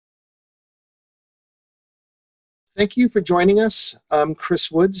Thank you for joining us. I'm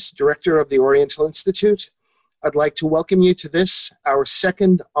Chris Woods, Director of the Oriental Institute. I'd like to welcome you to this, our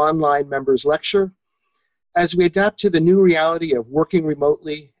second online members lecture. As we adapt to the new reality of working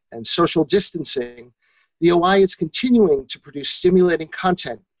remotely and social distancing, the OI is continuing to produce stimulating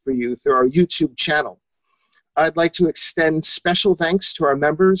content for you through our YouTube channel. I'd like to extend special thanks to our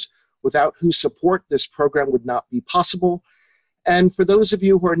members, without whose support this program would not be possible. And for those of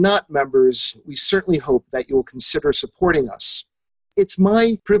you who are not members, we certainly hope that you will consider supporting us. It's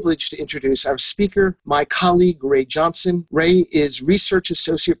my privilege to introduce our speaker, my colleague, Ray Johnson. Ray is Research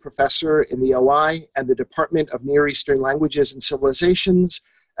Associate Professor in the OI and the Department of Near Eastern Languages and Civilizations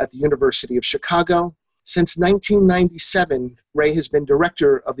at the University of Chicago. Since 1997, Ray has been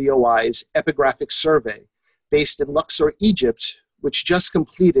Director of the OI's Epigraphic Survey, based in Luxor, Egypt, which just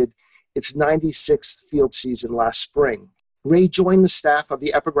completed its 96th field season last spring. Ray joined the staff of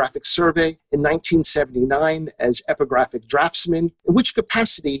the Epigraphic Survey in 1979 as epigraphic draftsman, in which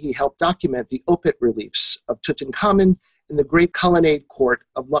capacity he helped document the opet reliefs of Tutankhamun in the Great Colonnade Court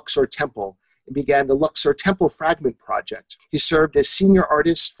of Luxor Temple and began the Luxor Temple Fragment Project. He served as senior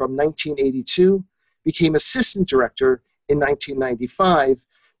artist from 1982, became assistant director in 1995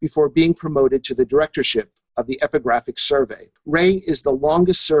 before being promoted to the directorship of the Epigraphic Survey. Ray is the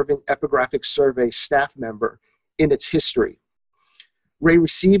longest-serving Epigraphic Survey staff member in its history. Ray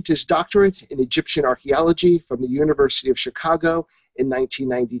received his doctorate in Egyptian archaeology from the University of Chicago in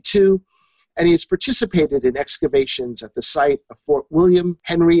 1992, and he has participated in excavations at the site of Fort William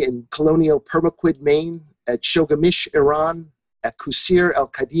Henry in colonial Permaquid, Maine, at Shogamish, Iran, at Qusir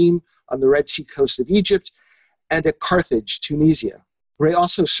el-Qadim on the Red Sea coast of Egypt, and at Carthage, Tunisia. Ray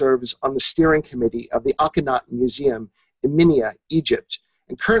also serves on the steering committee of the Akhenaten Museum in Minya, Egypt,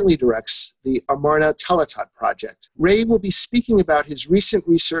 and currently directs the Amarna Telatat project. Ray will be speaking about his recent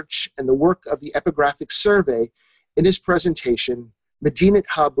research and the work of the Epigraphic Survey in his presentation, Medinet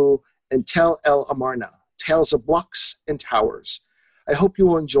Habu and Tel el-Amarna, Tales of Blocks and Towers. I hope you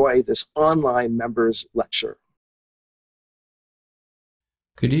will enjoy this online members lecture.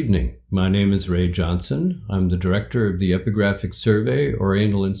 Good evening. My name is Ray Johnson. I'm the director of the Epigraphic Survey,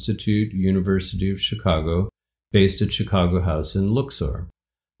 Oriental Institute, University of Chicago, based at Chicago House in Luxor.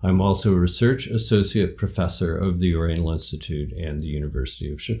 I'm also a research associate professor of the Oriental Institute and the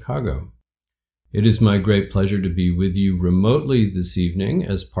University of Chicago. It is my great pleasure to be with you remotely this evening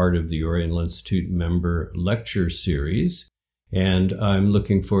as part of the Oriental Institute member lecture series, and I'm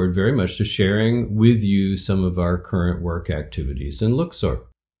looking forward very much to sharing with you some of our current work activities in Luxor.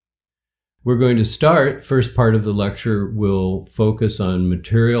 We're going to start, first part of the lecture will focus on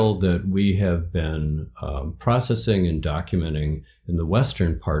material that we have been processing and documenting in the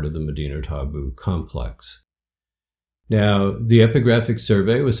western part of the Medinet Habu complex. Now, the Epigraphic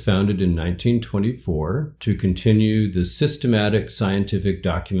Survey was founded in 1924 to continue the systematic scientific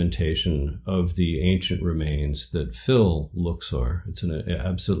documentation of the ancient remains that fill Luxor. It's an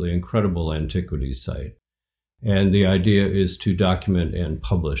absolutely incredible antiquities site. And the idea is to document and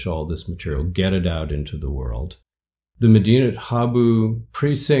publish all this material, get it out into the world. The Medinet Habu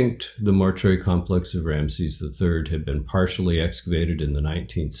precinct, the mortuary complex of Ramses III, had been partially excavated in the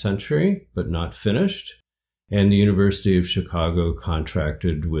 19th century, but not finished. And the University of Chicago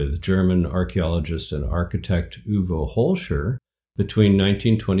contracted with German archaeologist and architect Uwe Holscher between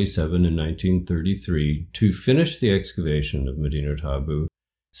 1927 and 1933 to finish the excavation of Medinet Habu,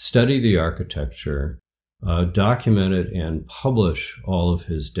 study the architecture, document it, and publish all of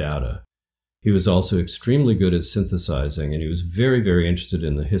his data. He was also extremely good at synthesizing, and he was very, very interested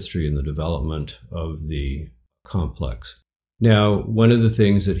in the history and the development of the complex. Now, one of the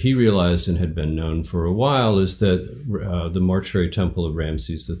things that he realized and had been known for a while is that the mortuary temple of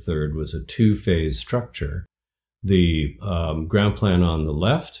Ramses III was a two-phase structure. The ground plan on the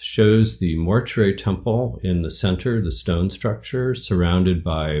left shows the mortuary temple in the center, the stone structure, surrounded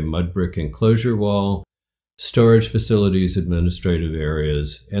by mud brick enclosure wall, storage facilities, administrative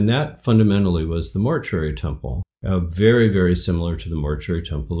areas, and that fundamentally was the mortuary temple, very, very similar to the mortuary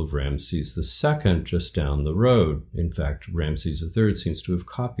temple of Ramses II just down the road. In fact, Ramses III seems to have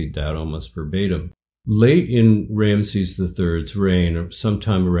copied that almost verbatim. Late in Ramses III's reign,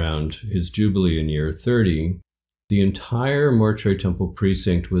 sometime around his jubilee in year 30, the entire mortuary temple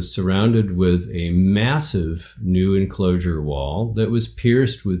precinct was surrounded with a massive new enclosure wall that was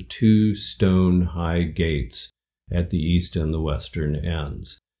pierced with two stone-high gates at the east and the western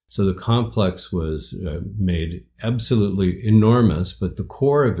ends. So the complex was made absolutely enormous, but the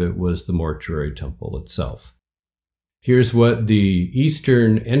core of it was the mortuary temple itself. Here's what the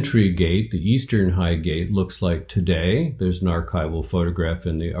eastern entry gate, the eastern high gate, looks like today. There's an archival photograph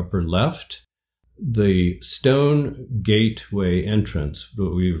in the upper left. the stone gateway entrance,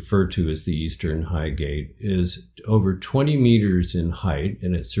 what we refer to as the Eastern High Gate, is over 20 meters in height,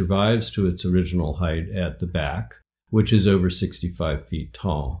 and it survives to its original height at the back, which is over 65 feet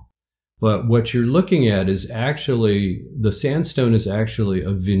tall. But what you're looking at is actually, the sandstone is actually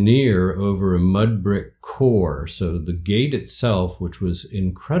a veneer over a mud brick core. So the gate itself, which was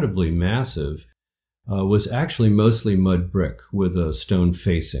incredibly massive, was actually mostly mud brick with a stone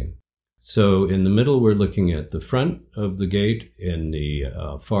facing. So in the middle, we're looking at the front of the gate. In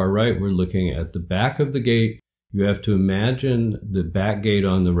the far right, we're looking at the back of the gate. You have to imagine the back gate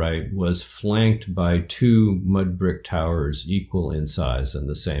on the right was flanked by two mud brick towers equal in size and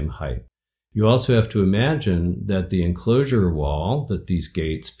the same height. You also have to imagine that the enclosure wall that these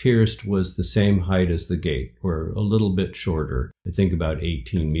gates pierced was the same height as the gate, or a little bit shorter. I think about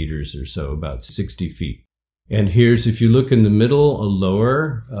 18 meters or so, about 60 feet. And here's, if you look in the middle, a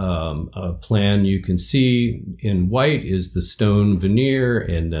lower plan, you can see in white is the stone veneer,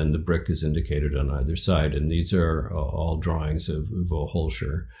 and then the brick is indicated on either side. And these are all drawings of Uwe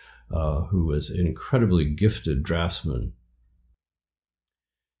Holscher, who was an incredibly gifted draftsman.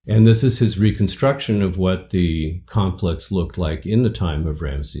 And this is his reconstruction of what the complex looked like in the time of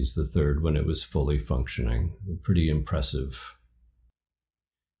Ramses III when it was fully functioning. Pretty impressive.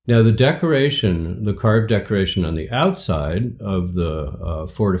 Now the decoration, the carved decoration on the outside of the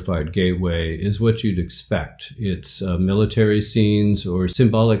fortified gateway is what you'd expect. It's military scenes or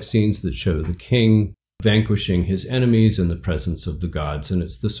symbolic scenes that show the king vanquishing his enemies in the presence of the gods. And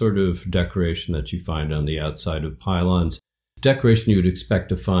it's the sort of decoration that you find on the outside of pylons. Decoration you would expect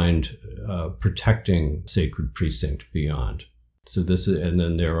to find protecting sacred precinct beyond. So this is, and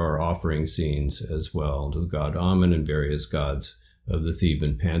then there are offering scenes as well to the god Amun and various gods of the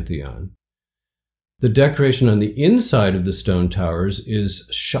Theban pantheon. The decoration on the inside of the stone towers is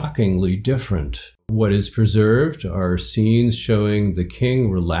shockingly different. What is preserved are scenes showing the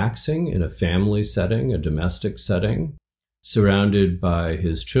king relaxing in a family setting, a domestic setting, surrounded by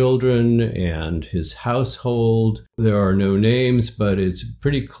his children and his household. There are no names, but it's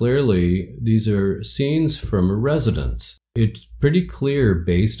pretty clearly, these are scenes from a residence. It's pretty clear,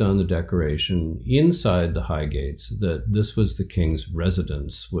 based on the decoration inside the high gates, that this was the king's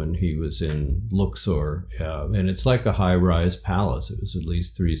residence when he was in Luxor. And it's like a high-rise palace. It was at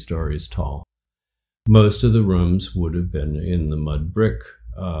least 3 stories tall. Most of the rooms would have been in the mud brick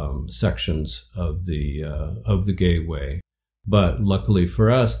sections of the gateway. But luckily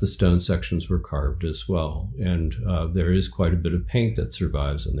for us, the stone sections were carved as well. And there is quite a bit of paint that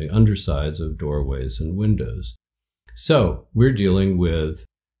survives on the undersides of doorways and windows. So we're dealing with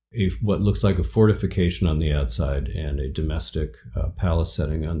what looks like a fortification on the outside and a domestic palace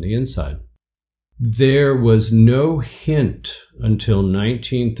setting on the inside. There was no hint until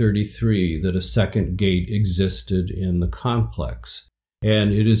 1933 that a second gate existed in the complex.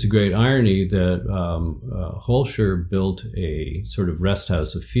 And it is a great irony that Holscher built a sort of rest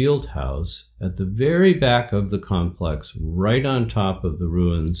house, a field house, at the very back of the complex, right on top of the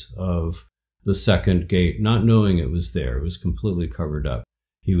ruins of the second gate, not knowing it was there. It was completely covered up.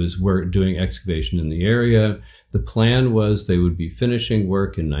 He was doing excavation in the area. The plan was they would be finishing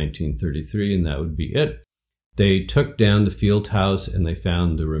work in 1933, and that would be it. They took down the field house and they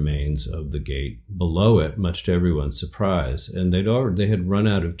found the remains of the gate below it, much to everyone's surprise. And they had run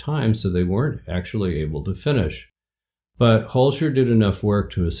out of time, so they weren't actually able to finish. But Holscher did enough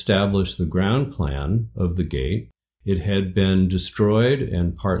work to establish the ground plan of the gate. It had been destroyed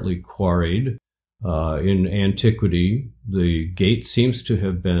and partly quarried in antiquity. The gate seems to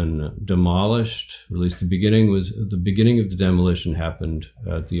have been demolished, or at least the beginning of the demolition happened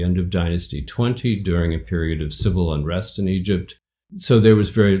at the end of Dynasty 20 during a period of civil unrest in Egypt. So there was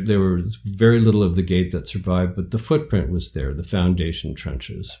very little of the gate that survived, but the footprint was there, the foundation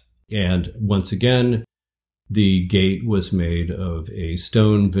trenches. And once again, the gate was made of a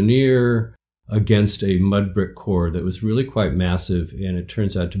stone veneer against a mud brick core that was really quite massive, and it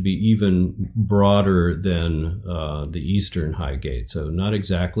turns out to be even broader than the Eastern High Gate. So not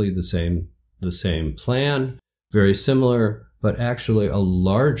exactly the same plan, very similar, but actually a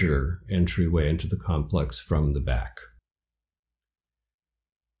larger entryway into the complex from the back.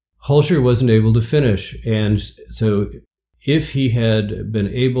 Holscher wasn't able to finish, and so if he had been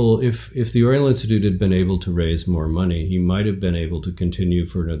able, if the Oriental Institute had been able to raise more money, he might have been able to continue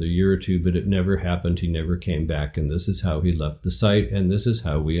for another year or two, but it never happened. He never came back, and this is how he left the site, and this is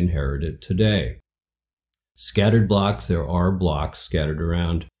how we inherit it today. Scattered blocks, there are blocks scattered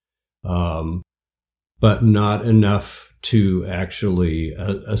around, but not enough to actually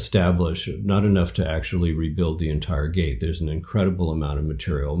establish, not enough to actually rebuild the entire gate. There's an incredible amount of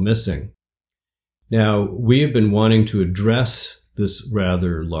material missing. Now, we have been wanting to address this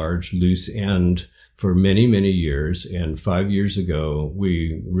rather large loose end for many, many years. And 5 years ago,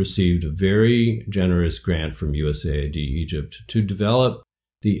 we received a very generous grant from USAID Egypt to develop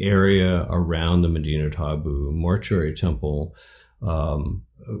the area around the Medinet Habu mortuary temple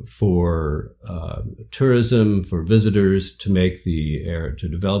for tourism, for visitors, to make to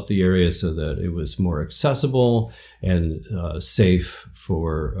develop the area so that it was more accessible and safe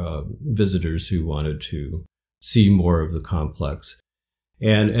for visitors who wanted to see more of the complex.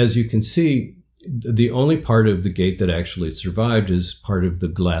 And as you can see, the only part of the gate that actually survived is part of the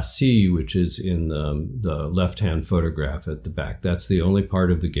glacis, which is in the left-hand photograph at the back. That's the only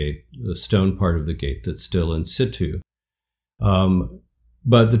part of the gate, the stone part of the gate, that's still in situ.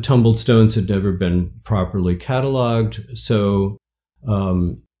 But the tumbled stones had never been properly cataloged. So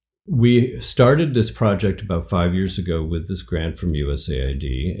we started this project about 5 years ago with this grant from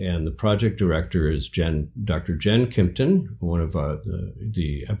USAID, and the project director is Dr. Jen Kimpton, one of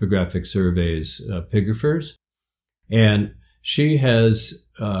the Epigraphic Survey's epigraphers. And she has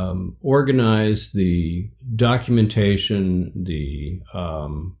organized the documentation, the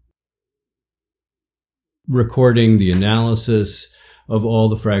recording, the analysis of all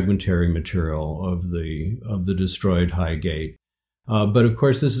the fragmentary material of the destroyed High Gate. But of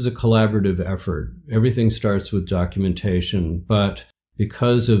course, this is a collaborative effort. Everything starts with documentation, but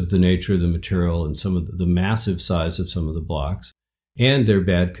because of the nature of the material and some of the massive size of some of the blocks and their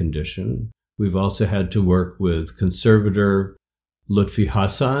bad condition, we've also had to work with conservator Lutfi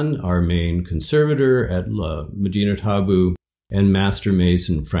Hassan, our main conservator at Medinet Habu, and master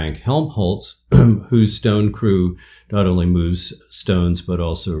mason Frank Helmholtz, whose stone crew not only moves stones but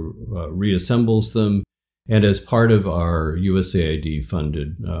also reassembles them. And as part of our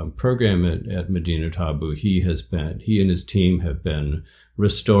USAID-funded program at Medinet Habu, he and his team have been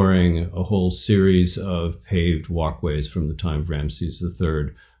restoring a whole series of paved walkways from the time of Ramses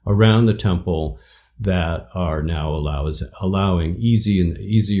III around the temple that are now allowing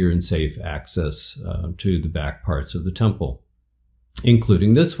easier and safe access to the back parts of the temple,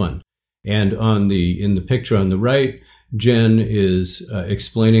 including this one. And in the picture on the right, Jen is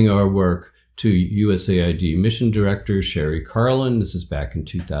explaining our work to USAID Mission Director Sherry Carlin. This is back in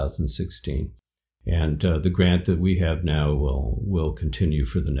 2016. And the grant that we have now will continue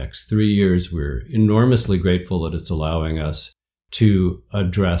for the next 3 years. We're enormously grateful that it's allowing us to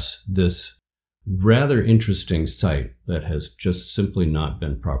address this rather interesting site that has just simply not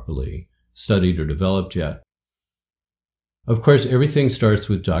been properly studied or developed yet. Of course, everything starts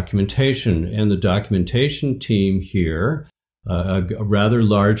with documentation, and the documentation team here, a rather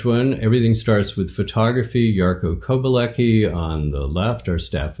large one. Everything starts with photography. Jarko Kobalecki on the left, our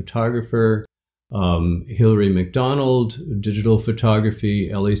staff photographer. Hilary McDonald, digital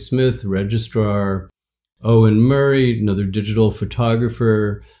photography. Ellie Smith, registrar. Owen Murray, another digital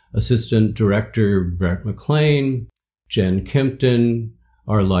photographer. Assistant director Brett McLean. Jen Kimpton,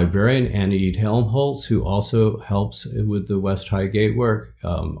 our librarian Annie Helmholtz, who also helps with the West Highgate work.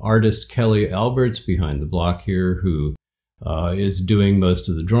 Artist Kelly Alberts behind the block here, who is doing most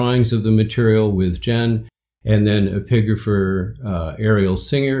of the drawings of the material with Jen, and then epigrapher Ariel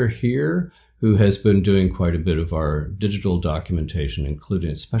Singer here, who has been doing quite a bit of our digital documentation, including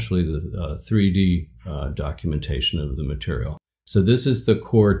especially the 3D documentation of the material. So this is the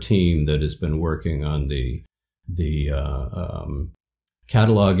core team that has been working on the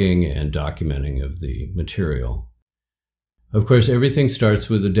cataloging and documenting of the material. Of course, everything starts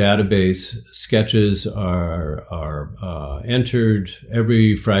with a database. Sketches are entered.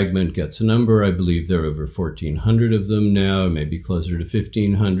 Every fragment gets a number. I believe there are over 1,400 of them now, maybe closer to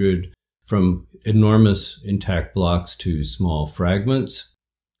 1,500, from enormous intact blocks to small fragments.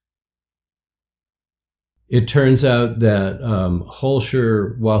 It turns out that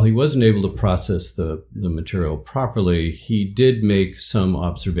Holscher, while he wasn't able to process the material properly, he did make some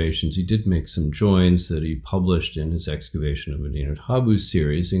observations. He did make some joins that he published in his excavation of Medinet Habu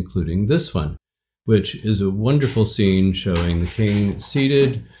series, including this one, which is a wonderful scene showing the king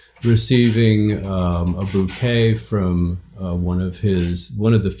seated, receiving a bouquet from one of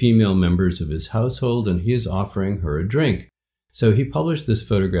the female members of his household, and he is offering her a drink. So he published this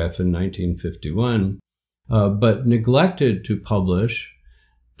photograph in 1951. But neglected to publish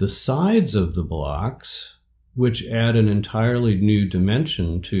the sides of the blocks, which add an entirely new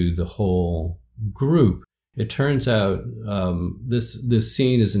dimension to the whole group. It turns out this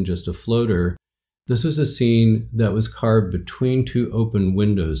scene isn't just a floater. This was a scene that was carved between two open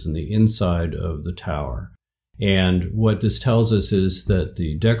windows in the inside of the tower. And what this tells us is that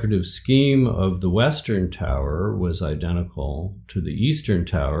the decorative scheme of the Western Tower was identical to the Eastern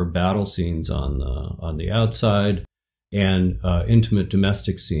Tower, battle scenes on the outside and intimate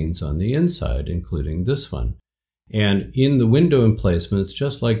domestic scenes on the inside, including this one. And in the window emplacements,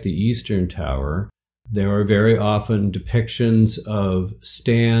 just like the Eastern Tower, there are very often depictions of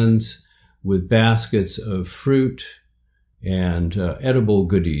stands with baskets of fruit and edible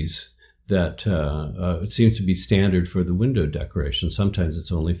goodies that it seems to be standard for the window decoration. Sometimes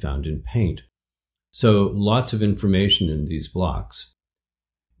it's only found in paint. So lots of information in these blocks.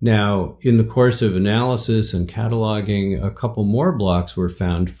 Now, in the course of analysis and cataloging, a couple more blocks were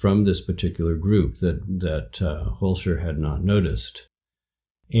found from this particular group that Holscher had not noticed.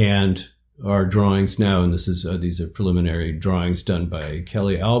 And our drawings now, and these are preliminary drawings done by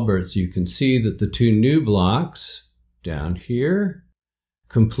Kelly Alberts, you can see that the two new blocks down here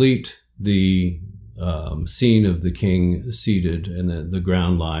complete the scene of the king seated and then the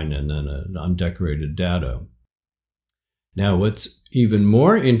ground line and then an undecorated dado. Now, what's even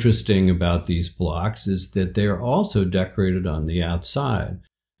more interesting about these blocks is that they're also decorated on the outside.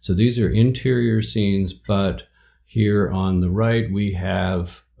 So these are interior scenes, but here on the right we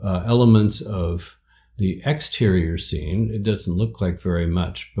have elements of the exterior scene. It doesn't look like very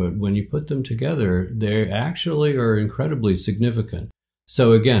much, but when you put them together, they actually are incredibly significant.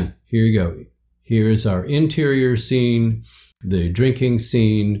 So again, here you go. Here's our interior scene, the drinking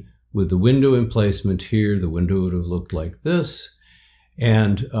scene with the window emplacement here. The window would have looked like this.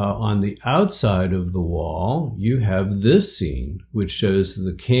 And on the outside of the wall, you have this scene, which shows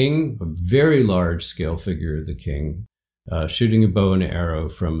the king, a very large scale figure of the king, shooting a bow and arrow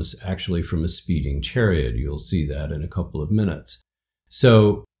from a speeding chariot. You'll see that in a couple of minutes.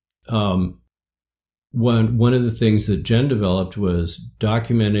 So one of the things that Jen developed was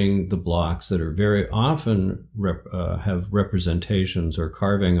documenting the blocks that are very often have representations or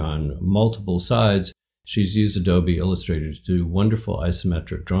carving on multiple sides. She's used Adobe Illustrator to do wonderful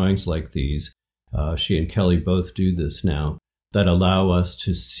isometric drawings like these. She and Kelly both do this now, that allow us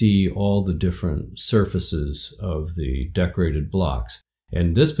to see all the different surfaces of the decorated blocks.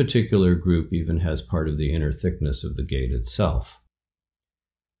 And this particular group even has part of the inner thickness of the gate itself.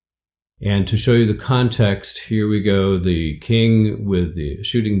 And to show you the context, here we go, the king with the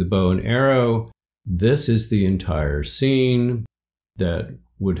shooting the bow and arrow. This is the entire scene that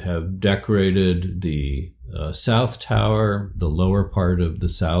would have decorated the South Tower, the lower part of the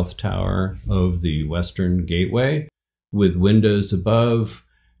South Tower of the Western Gateway, with windows above,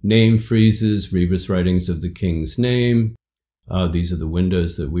 name friezes, rebus writings of the king's name. These are the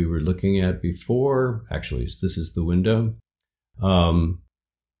windows that we were looking at before. Actually, this is the window.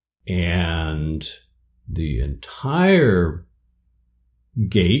 And the entire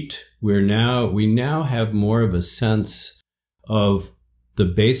gate, we now have more of a sense of the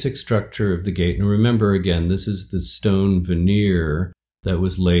basic structure of the gate. And remember, again, this is the stone veneer that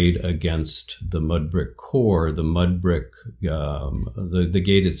was laid against the mud brick core. The mud brick, the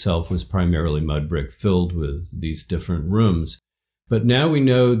gate itself was primarily mud brick filled with these different rooms. But now we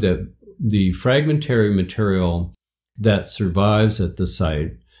know that the fragmentary material that survives at the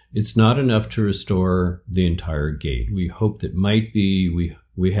site, it's not enough to restore the entire gate. We hope that might be,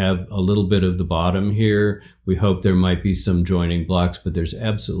 we have a little bit of the bottom here. We hope there might be some joining blocks, but there's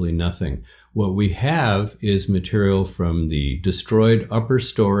absolutely nothing. What we have is material from the destroyed upper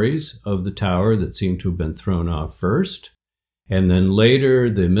stories of the tower that seem to have been thrown off first. And then later,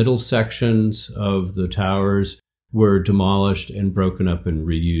 the middle sections of the towers were demolished and broken up and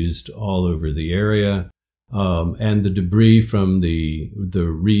reused all over the area. And the debris from the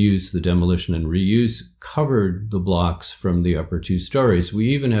reuse, the demolition and reuse, covered the blocks from the upper two stories. We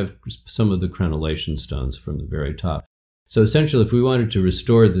even have some of the crenellation stones from the very top. So essentially, if we wanted to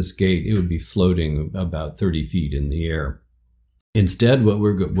restore this gate, it would be floating about 30 feet in the air. Instead,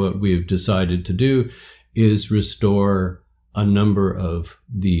 what we have decided to do is restore a number of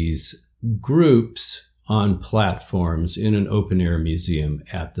these groups on platforms in an open-air museum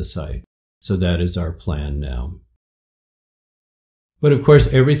at the site. So that is our plan now. But of course,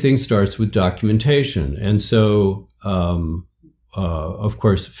 everything starts with documentation. And so, of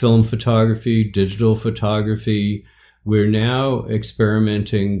course, film photography, digital photography. We're now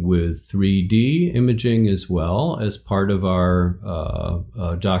experimenting with 3D imaging as well as part of our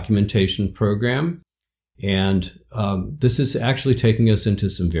documentation program. And this is actually taking us into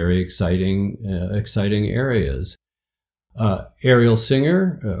some very exciting areas. Ariel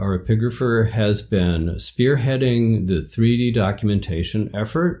Singer, our epigrapher, has been spearheading the 3D documentation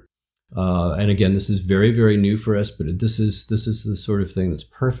effort. And again, this is very, very new for us, but this is the sort of thing that's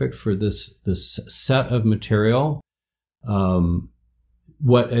perfect for this set of material. And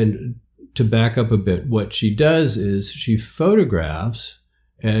to back up a bit, what she does is she photographs,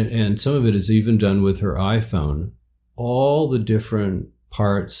 and some of it is even done with her iPhone, all the different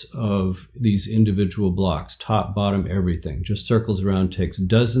parts of these individual blocks, top, bottom, everything, just circles around, takes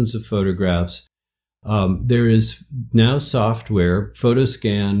dozens of photographs. There is now software,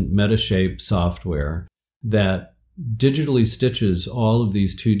 PhotoScan, Metashape software, that digitally stitches all of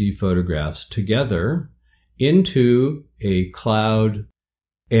these 2D photographs together into a cloud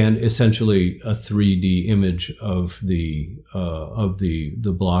and essentially a 3D image of the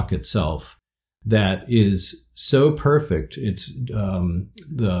block itself that is so perfect. It's the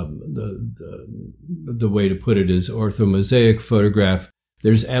way to put it is orthomosaic photograph.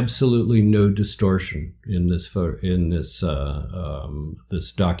 There's absolutely no distortion in this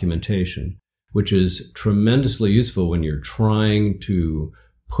this documentation, which is tremendously useful when you're trying to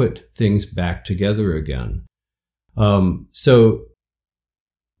put things back together again. So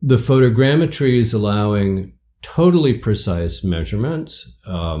the photogrammetry is allowing totally precise measurements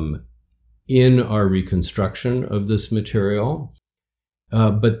in our reconstruction of this material.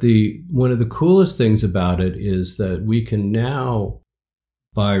 But one of the coolest things about it is that we can now,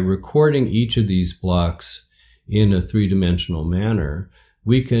 by recording each of these blocks in a three-dimensional manner,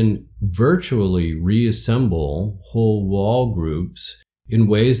 we can virtually reassemble whole wall groups in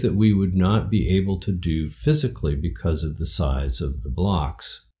ways that we would not be able to do physically because of the size of the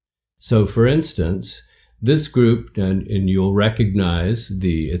blocks. So for instance, this group, and you'll recognize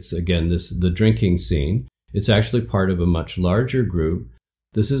the drinking scene. It's actually part of a much larger group.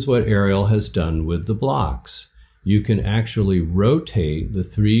 This is what Ariel has done with the blocks. You can actually rotate the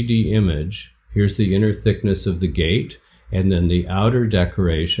 3D image. Here's the inner thickness of the gate, and then the outer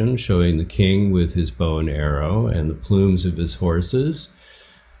decoration showing the king with his bow and arrow and the plumes of his horses.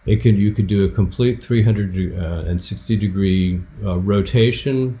 You could do a complete 360 degree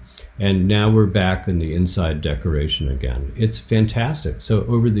rotation, and now we're back in the inside decoration again. It's fantastic. So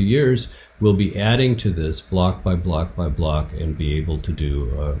over the years, we'll be adding to this block by block by block and be able to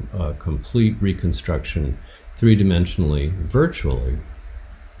do a complete reconstruction three-dimensionally, virtually.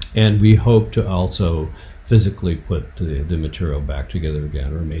 And we hope to also physically put the material back together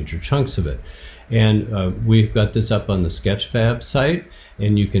again, or major chunks of it. And we've got this up on the Sketchfab site,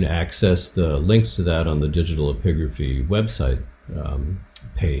 and you can access the links to that on the Digital Epigraphy website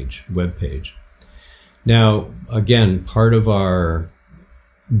web page. Now, again, part of our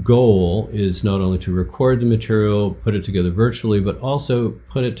goal is not only to record the material, put it together virtually, but also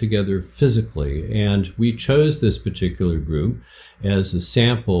put it together physically. And we chose this particular group as a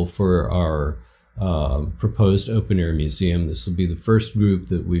sample for our proposed open-air museum. This will be the first group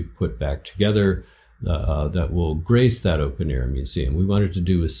that we've put back together that will grace that open-air museum. We wanted to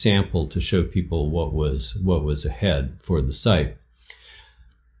do a sample to show people what was ahead for the site.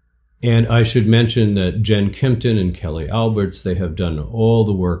 And I should mention that Jen Kimpton and Kelly Alberts, they have done all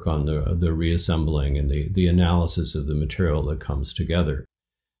the work on the reassembling and the analysis of the material that comes together.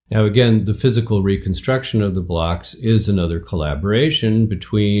 Now, again, the physical reconstruction of the blocks is another collaboration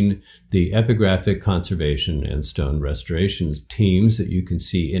between the epigraphic conservation and stone restoration teams that you can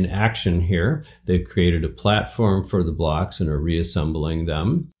see in action here. They've created a platform for the blocks and are reassembling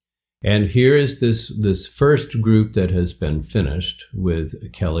them. And here is this first group that has been finished,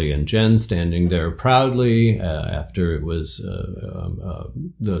 with Kelly and Jen standing there proudly after it was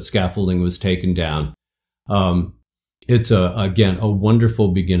the scaffolding was taken down. It's again a wonderful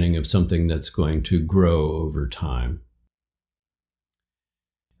beginning of something that's going to grow over time.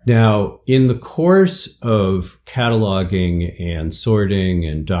 Now, in the course of cataloging and sorting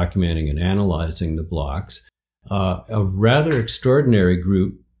and documenting and analyzing the blocks, a rather extraordinary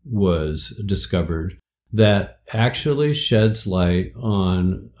group was discovered that actually sheds light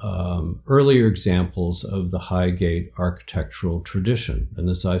on earlier examples of the Highgate architectural tradition. And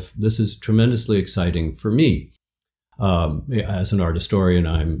this is tremendously exciting for me. As an art historian,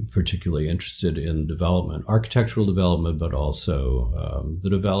 I'm particularly interested in architectural development, but also the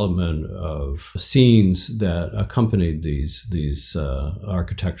development of scenes that accompanied these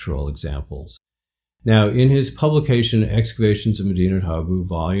architectural examples. Now, in his publication, Excavations of Medinet Habu,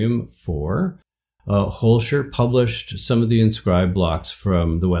 Volume 4, Holscher published some of the inscribed blocks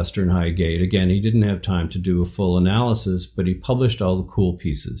from the Western Highgate. Again, he didn't have time to do a full analysis, but he published all the cool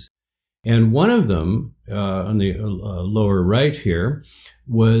pieces. And one of them, on the lower right here,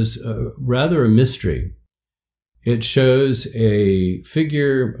 was rather a mystery. It shows a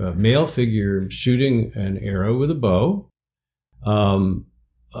male figure shooting an arrow with a bow.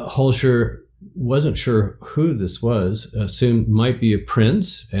 Holscher wasn't sure who this was, assumed might be a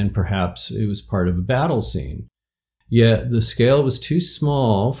prince, and perhaps it was part of a battle scene. Yet the scale was too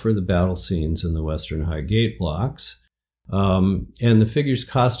small for the battle scenes in the Western High Gate blocks, and the figure's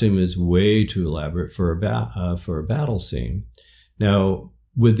costume is way too elaborate for a battle scene. Now,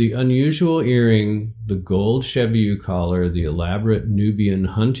 with the unusual earring, the gold chebiu collar, the elaborate Nubian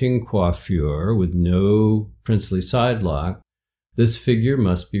hunting coiffure with no princely sidelock, this figure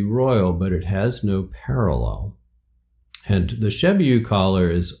must be royal, but it has no parallel. And the chebiu collar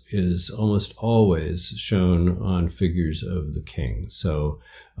is almost always shown on figures of the king. So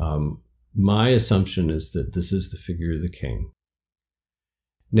my assumption is that this is the figure of the king.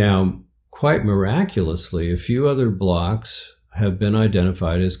 Now, quite miraculously, a few other blocks have been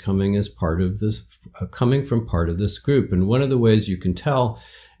identified as coming from part of this group. And one of the ways you can tell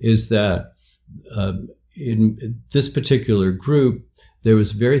is that in this particular group, there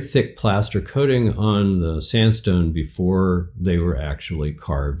was very thick plaster coating on the sandstone before they were actually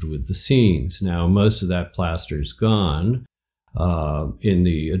carved with the scenes. Now, most of that plaster is gone in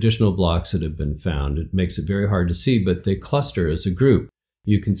the additional blocks that have been found. It makes it very hard to see, but they cluster as a group.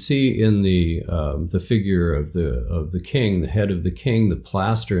 You can see in the figure of the king, the head of the king, the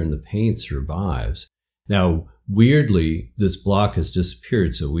plaster and the paint survives. Now, weirdly, this block has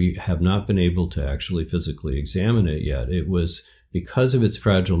disappeared, so we have not been able to actually physically examine it yet. It was, because of its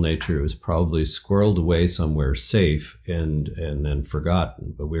fragile nature, it was probably squirreled away somewhere safe and then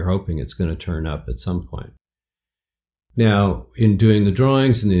forgotten, but we're hoping it's going to turn up at some point. Now, in doing the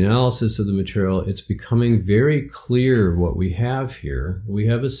drawings and the analysis of the material, it's becoming very clear what we have here. We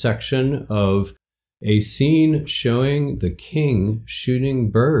have a section of a scene showing the king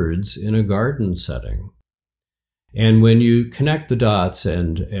shooting birds in a garden setting. And when you connect the dots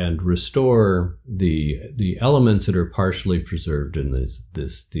and restore the elements that are partially preserved in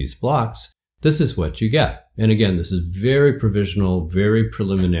these blocks, this is what you get. And again, this is very provisional, very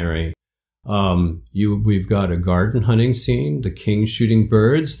preliminary. We've got a garden hunting scene, the king shooting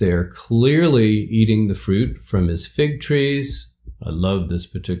birds. They are clearly eating the fruit from his fig trees. I love this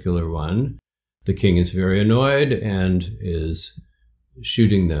particular one. The king is very annoyed and is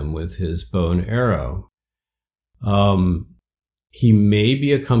shooting them with his bow and arrow. He may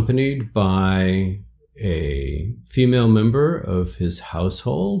be accompanied by a female member of his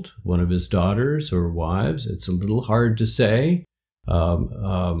household, one of his daughters or wives. It's a little hard to say.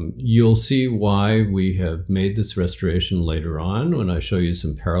 You'll see why we have made this restoration later on when I show you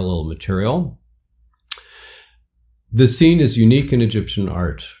some parallel material. The scene is unique in Egyptian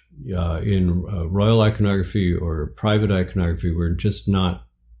art. In royal iconography or private iconography, we're just not,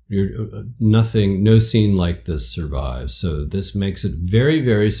 no scene like this survives. So this makes it very,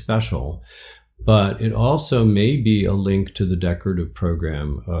 very special, but it also may be a link to the decorative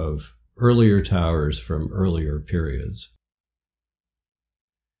program of earlier towers from earlier periods.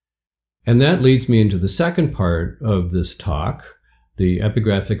 And that leads me into the second part of this talk, the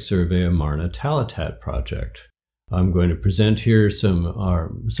Epigraphic Survey Amarna Talatat project. I'm going to present here some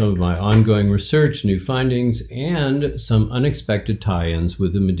of my ongoing research, new findings, and some unexpected tie-ins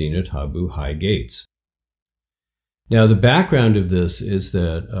with the Medinet Habu high gates. Now, the background of this is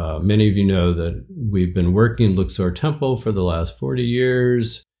that many of you know that we've been working in Luxor Temple for the last 40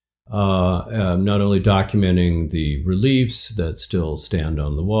 years, not only documenting the reliefs that still stand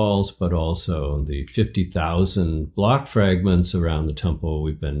on the walls, but also the 50,000 block fragments around the temple.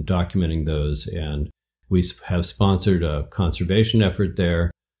 We've been documenting those, and we have sponsored a conservation effort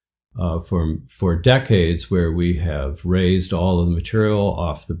there for decades, where we have raised all of the material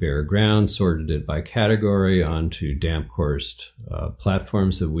off the bare ground, sorted it by category onto damp-coursed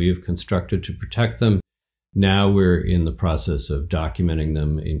platforms that we have constructed to protect them. Now we're in the process of documenting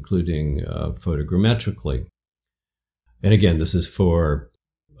them, including photogrammetrically. And again, this is for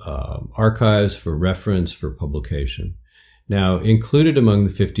archives, for reference, for publication. Now, included among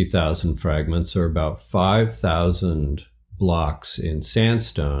the 50,000 fragments are about 5,000 blocks in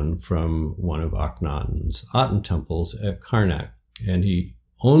sandstone from one of Akhenaten's Aten temples at Karnak. And he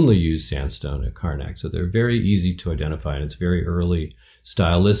only used sandstone at Karnak, so they're very easy to identify, and it's very early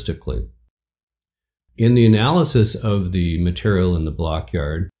stylistically. In the analysis of the material in the block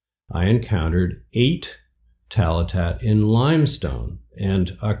yard, I encountered 8 talatat in limestone,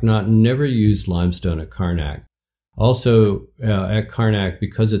 and Akhenaten never used limestone at Karnak. Also, at Karnak,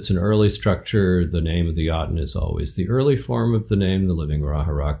 because it's an early structure, the name of the Aten is always the early form of the name, the living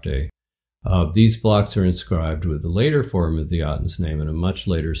Ra-Harakte. These blocks are inscribed with the later form of the Aten's name in a much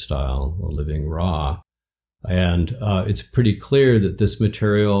later style, the living Ra. And it's pretty clear that this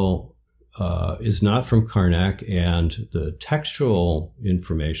material is not from Karnak, and the textual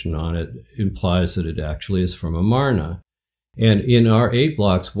information on it implies that it actually is from Amarna. And in our 8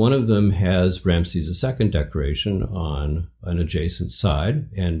 blocks, one of them has Ramses II decoration on an adjacent side,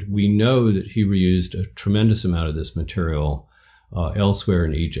 and we know that he reused a tremendous amount of this material elsewhere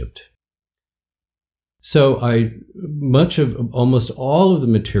in Egypt. So almost all of the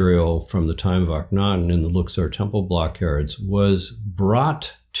material from the time of Akhenaten in the Luxor temple blockyards was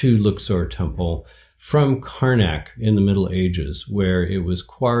brought to Luxor temple from Karnak in the Middle Ages, where it was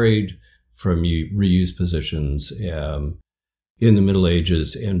quarried from reused positions in the Middle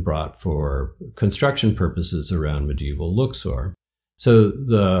Ages and brought for construction purposes around medieval Luxor. So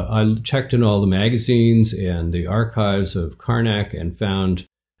I checked in all the magazines and the archives of Karnak and found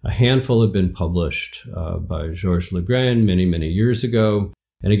a handful had been published by Georges Legrain many, many years ago.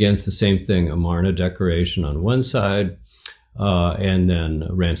 And again, it's the same thing, Amarna decoration on one side, and then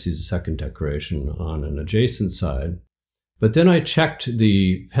Ramses II decoration on an adjacent side. But then I checked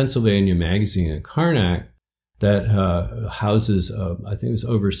the Pennsylvania magazine at Karnak that houses, I think it was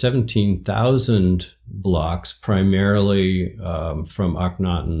over 17,000 blocks, primarily from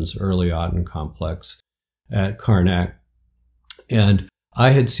Akhenaten's early Aten complex at Karnak. And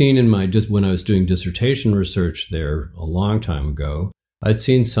I had seen when I was doing dissertation research there a long time ago, I'd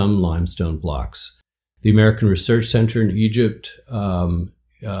seen some limestone blocks. The American Research Center in Egypt, about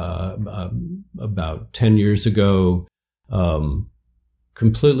 10 years ago,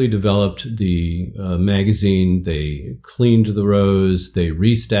 completely developed the magazine. They cleaned the rows, they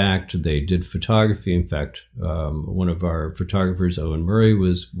restacked, they did photography. In fact, one of our photographers, Owen Murray,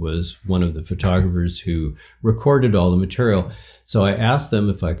 was one of the photographers who recorded all the material. So I asked them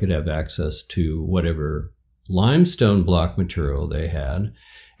if I could have access to whatever limestone block material they had.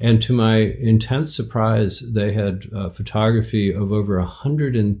 And to my intense surprise, they had photography of over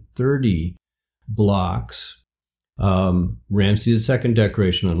 130 blocks. Ramses II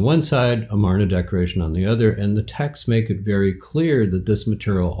decoration on one side, Amarna decoration on the other, and the texts make it very clear that this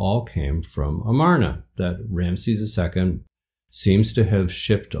material all came from Amarna, that Ramses II seems to have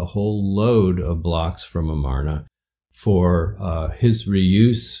shipped a whole load of blocks from Amarna for his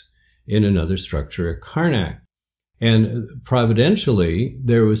reuse in another structure at Karnak. And providentially,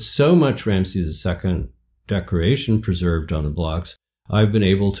 there was so much Ramses II decoration preserved on the blocks, I've been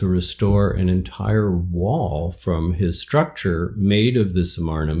able to restore an entire wall from his structure made of this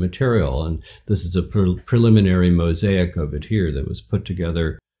Amarna material. And this is a preliminary mosaic of it here that was put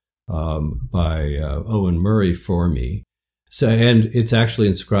together by Owen Murray for me. So, and it's actually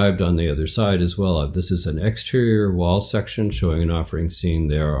inscribed on the other side as well. This is an exterior wall section showing an offering scene.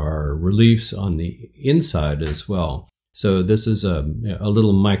 There are reliefs on the inside as well. So this is a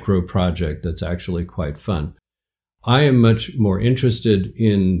little micro project that's actually quite fun. I am much more interested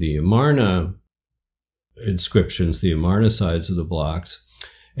in the Amarna inscriptions, the Amarna sides of the blocks.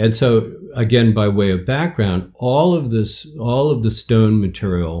 And so, again, by way of background, all of the stone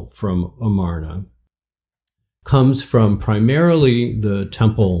material from Amarna comes from primarily the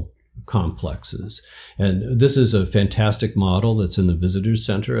temple complexes. And this is a fantastic model that's in the Visitors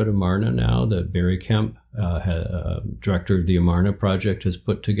Center at Amarna now that Barry Kemp, director of the Amarna project, has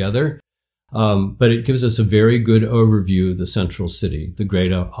put together. But it gives us a very good overview of the central city. The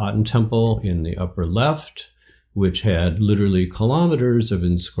Great Aten Temple in the upper left, which had literally kilometers of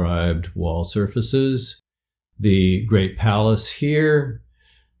inscribed wall surfaces. The Great Palace here,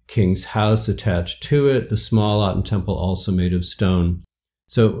 King's House attached to it, the small Aten Temple also made of stone.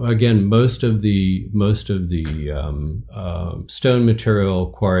 So again, most of the stone material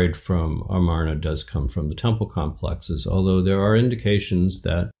quarried from Amarna does come from the temple complexes, although there are indications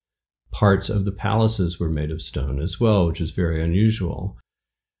that parts of the palaces were made of stone as well, which is very unusual.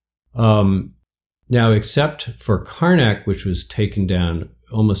 Now, except for Karnak, which was taken down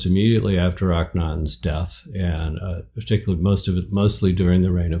almost immediately after Akhenaten's death, and particularly mostly during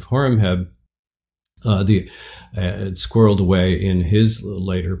the reign of Horemheb, it squirreled away in his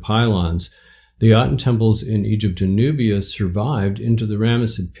later pylons. The Aten temples in Egypt and Nubia survived into the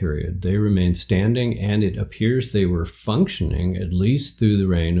Ramessid period. They remained standing, and it appears they were functioning at least through the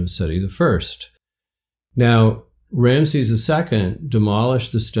reign of Seti I. Now, Ramses II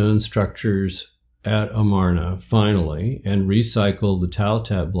demolished the stone structures at Amarna, finally, and recycled the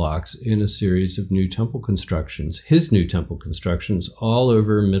Talatat blocks in a series of new temple constructions, his new temple constructions, all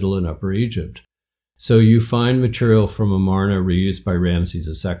over Middle and Upper Egypt. So you find material from Amarna reused by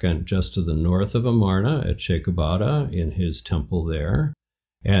Ramses II just to the north of Amarna at Shekabada in his temple there,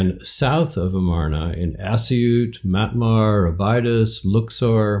 and south of Amarna in Asiut, Matmar, Abydos,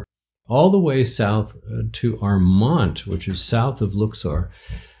 Luxor, all the way south to Armant, which is south of Luxor.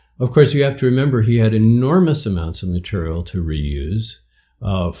 Of course, you have to remember he had enormous amounts of material to reuse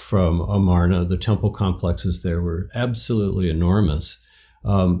from Amarna. The temple complexes there were absolutely enormous.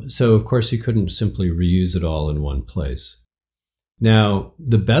 So, of course, he couldn't simply reuse it all in one place. Now,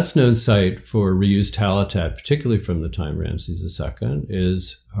 the best known site for reused Talatat, particularly from the time Ramses II,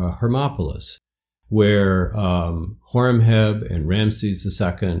 is Hermopolis, where Horemheb and Ramses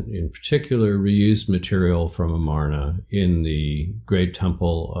II in particular reused material from Amarna in the great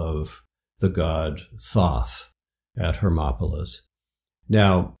temple of the god Thoth at Hermopolis.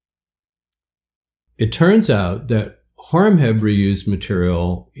 Now, it turns out that Horemheb reused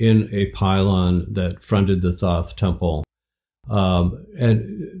material in a pylon that fronted the Thoth temple.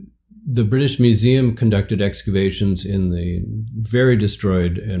 And the British Museum conducted excavations in the very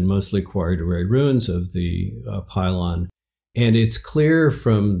destroyed and mostly quarried away ruins of the pylon. And it's clear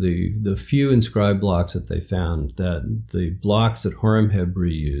from the few inscribed blocks that they found that the blocks that Horemheb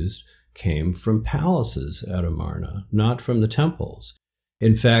reused came from palaces at Amarna, not from the temples.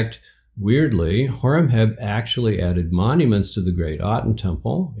 In fact, weirdly, Horemheb actually added monuments to the Great Aten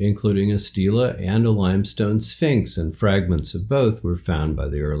Temple, including a stela and a limestone sphinx, and fragments of both were found by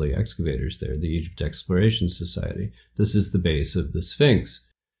the early excavators there, the Egypt Exploration Society. This is the base of the Sphinx.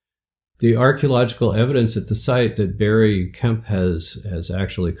 The archaeological evidence at the site that Barry Kemp has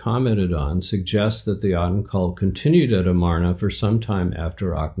actually commented on suggests that the Aten cult continued at Amarna for some time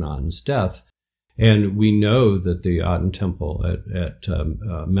after Akhenaten's death. And we know that the Aten temple at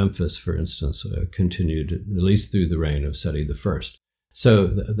Memphis, for instance, continued at least through the reign of Seti I. So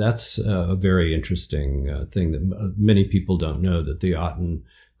that's a very interesting thing that many people don't know, that the Aten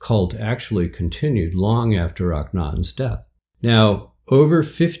cult actually continued long after Akhenaten's death. Now, over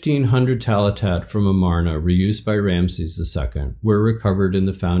 1,500 Talatat from Amarna, reused by Ramses II, were recovered in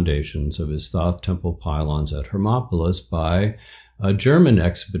the foundations of his Thoth temple pylons at Hermopolis by a German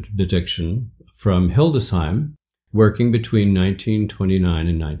expedition from Hildesheim, working between 1929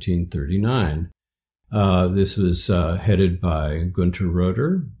 and 1939. This was headed by Gunther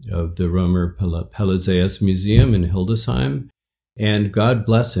Roeder of the Römer Pelaseus Museum in Hildesheim. And God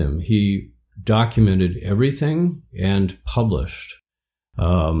bless him, he documented everything and published.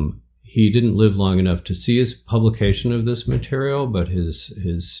 He didn't live long enough to see his publication of this material, but his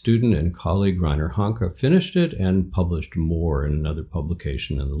student and colleague Rainer Hanke finished it and published more in another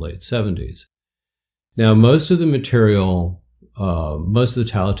publication in the late 70s. Now, most of the Talatat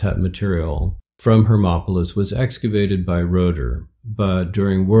material from Hermopolis was excavated by Roeder, but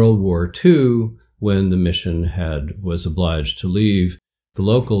during World War II, when the mission was obliged to leave, the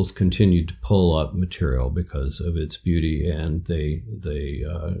locals continued to pull up material because of its beauty, and they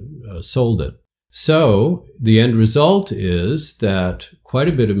sold it. So the end result is that quite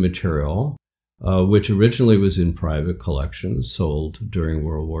a bit of material, which originally was in private collections, sold during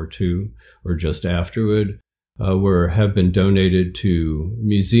World War II or just afterward, have been donated to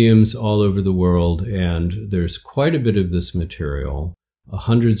museums all over the world, and there's quite a bit of this material,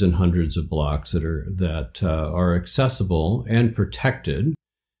 hundreds and hundreds of blocks that are accessible and protected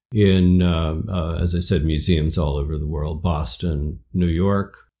in, as I said, museums all over the world: Boston, New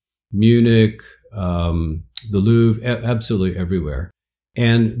York, Munich, the Louvre, absolutely everywhere.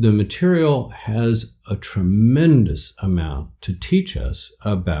 And the material has a tremendous amount to teach us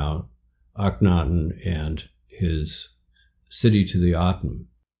about Akhenaten and his city to the Aten.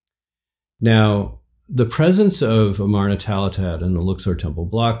 Now, the presence of Amarna Talatat in the Luxor temple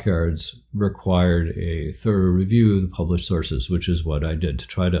blockyards required a thorough review of the published sources, which is what I did to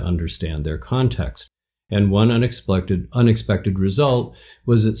try to understand their context. And one unexpected result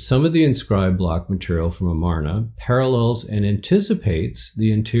was that some of the inscribed block material from Amarna parallels and anticipates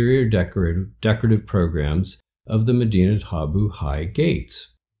the interior decorative programs of the Medinet Habu high gates.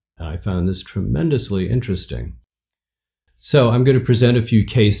 And I found this tremendously interesting. So I'm going to present a few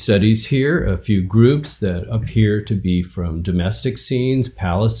case studies here, a few groups that appear to be from domestic scenes,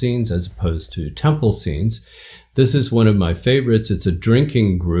 palace scenes, as opposed to temple scenes. This is one of my favorites. It's a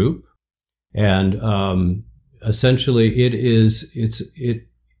drinking group. And essentially, it is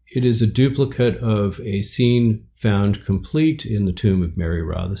a duplicate of a scene found complete in the tomb of Mary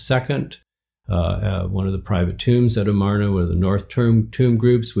Ra II, one of the private tombs at Amarna, one of the north tomb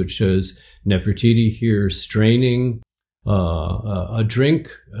groups, which shows Nefertiti here straining a drink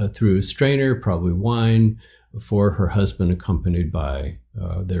through a strainer, probably wine, for her husband, accompanied by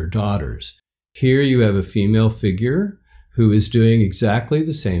their daughters. Here you have a female figure who is doing exactly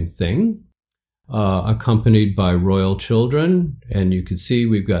the same thing, accompanied by royal children. And you can see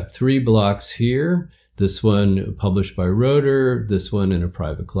we've got 3 blocks here. This one published by Roeder, this one in a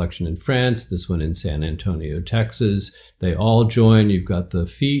private collection in France, this one in San Antonio, Texas. They all join. You've got the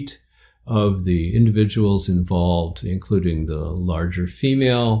feet of the individuals involved, including the larger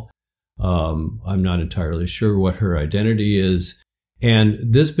female. I'm not entirely sure what her identity is. And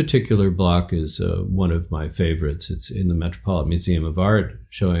this particular block is one of my favorites. It's in the Metropolitan Museum of Art,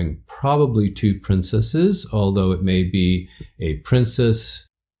 showing probably two princesses, although it may be a princess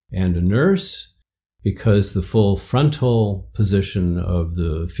and a nurse, because the full frontal position of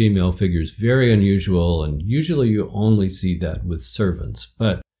the female figure is very unusual, and usually you only see that with servants.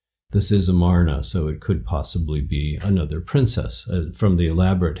 But this is Amarna, so it could possibly be another princess. From the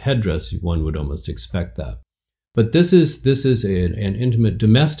elaborate headdress, one would almost expect that. But this is an intimate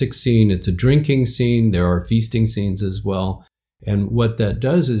domestic scene. It's a drinking scene. There are feasting scenes as well. And what that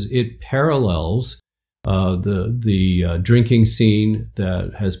does is it parallels the drinking scene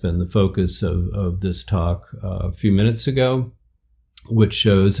that has been the focus of this talk a few minutes ago, which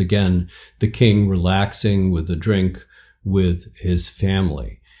shows, again, the king relaxing with a drink with his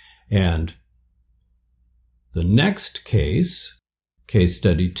family. And the next case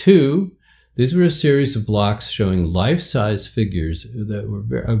study 2, these were a series of blocks showing life-size figures that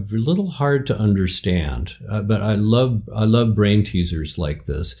were a little hard to understand, but I love brain teasers like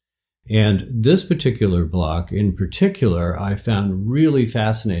this. And this particular block in particular, I found really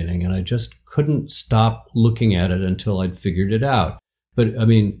fascinating, and I just couldn't stop looking at it until I'd figured it out. But I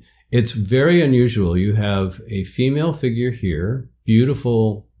mean, it's very unusual. You have a female figure here,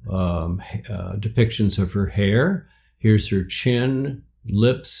 beautiful depictions of her hair. Here's her chin,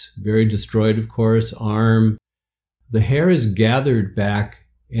 lips, very destroyed, of course, arm. The hair is gathered back,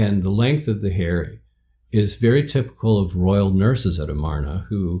 and the length of the hair is very typical of royal nurses at Amarna,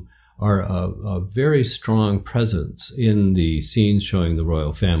 who are a very strong presence in the scenes showing the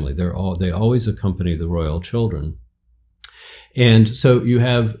royal family. They always accompany the royal children. And so you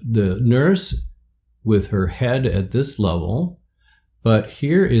have the nurse with her head at this level, but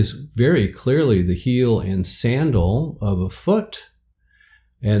here is very clearly the heel and sandal of a foot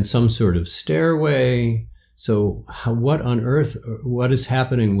and some sort of stairway. So what on earth, what is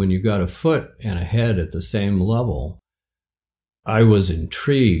happening when you got a foot and a head at the same level? I was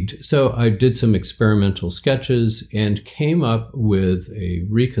intrigued. So I did some experimental sketches and came up with a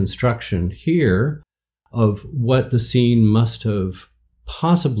reconstruction here of what the scene must have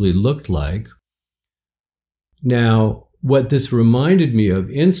possibly looked like. Now, what this reminded me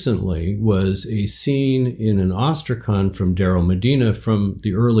of instantly was a scene in an Ostracon from Darul Medina from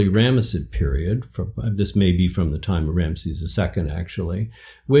the early Ramessid period. This may be from the time of Ramses II, actually,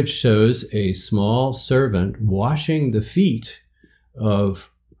 which shows a small servant washing the feet of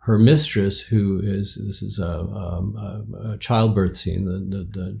her mistress, this is a childbirth scene.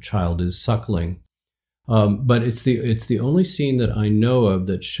 The child is suckling. But it's the only scene that I know of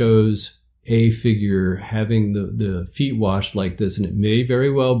that shows a figure having the feet washed like this, and it may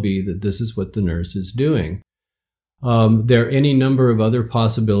very well be that this is what the nurse is doing. There are any number of other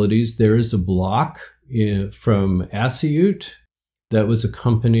possibilities. There is a block from Asyut that was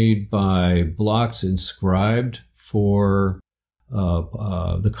accompanied by blocks inscribed for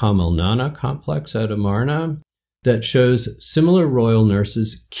the Kamel Nana complex at Amarna that shows similar royal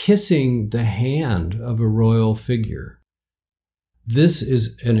nurses kissing the hand of a royal figure. This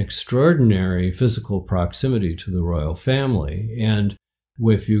is an extraordinary physical proximity to the royal family. And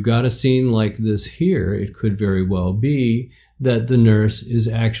if you got a scene like this here, it could very well be that the nurse is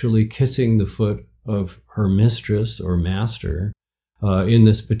actually kissing the foot of her mistress or master in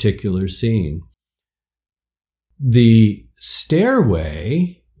this particular scene. The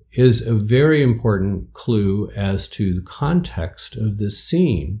stairway is a very important clue as to the context of this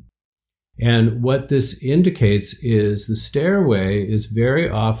scene. And what this indicates is the stairway is very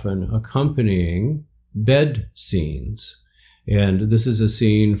often accompanying bed scenes. And this is a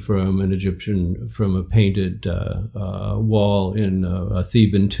scene from a painted wall in a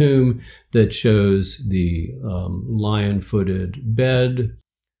Theban tomb that shows the lion-footed bed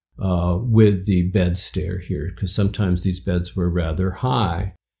with the bed stair here, because sometimes these beds were rather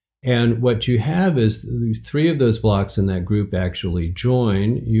high. And what you have is three of those blocks in that group actually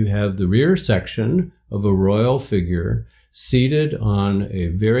join. You have the rear section of a royal figure seated on a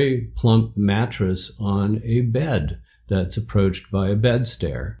very plump mattress on a bed that's approached by a bed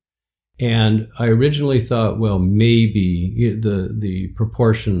stair. And I originally thought, well, maybe the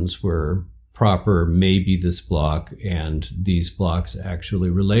proportions were proper, maybe this block and these blocks actually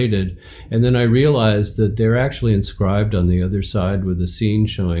related. And then I realized that they're actually inscribed on the other side with a scene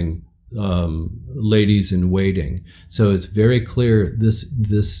showing ladies in waiting. So it's very clear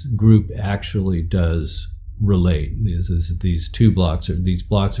this group actually does relate. These blocks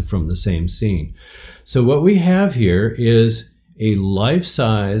are from the same scene. So what we have here is a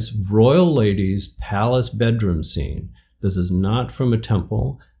life-size royal lady's palace bedroom scene. This is not from a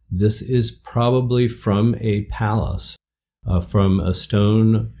temple. This is probably from a palace, from a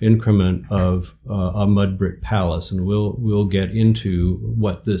stone increment of a mud brick palace, and we'll get into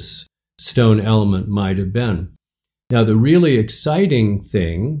what this stone element might have been. Now, the really exciting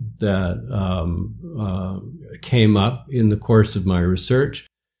thing that came up in the course of my research,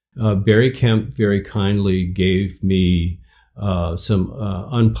 Barry Kemp very kindly gave me some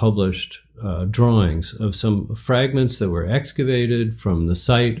unpublished drawings of some fragments that were excavated from the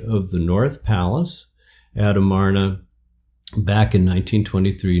site of the North Palace at Amarna back in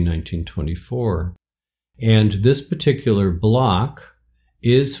 1923, 1924. And this particular block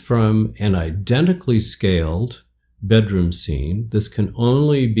is from an identically scaled bedroom scene. This can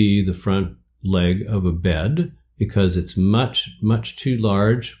only be the front leg of a bed because it's much, much too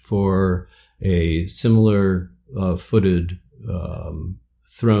large for a similar footed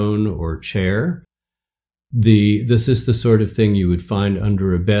throne or chair. This is the sort of thing you would find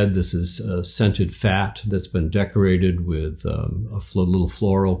under a bed. This is scented fat that's been decorated with a little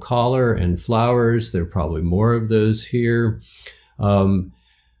floral collar and flowers. There are probably more of those here. The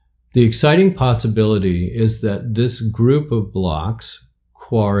exciting possibility is that this group of blocks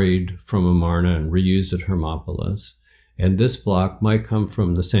quarried from Amarna and reused at Hermopolis, and this block might come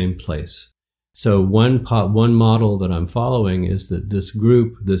from the same place. So one model that I'm following is that this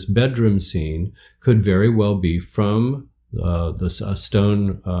group, this bedroom scene, could very well be from a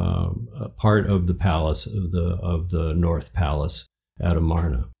stone part of the palace of the North Palace at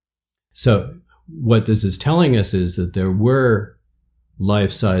Amarna. So what this is telling us is that there were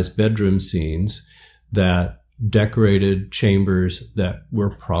life-size bedroom scenes that decorated chambers that were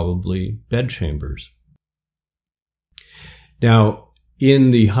probably bed chambers. Now,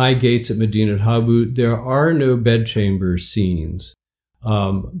 in the high gates at Medinet Habu, there are no bedchamber scenes,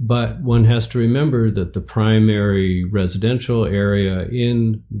 but one has to remember that the primary residential area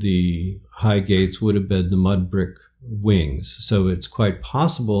in the high gates would have been the mud brick wings. So it's quite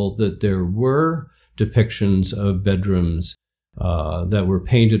possible that there were depictions of bedrooms that were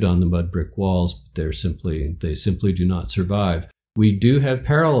painted on the mud brick walls, but they simply do not survive. We do have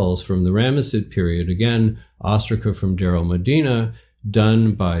parallels from the Ramessid period. Again, ostraca from Deir el-Medina,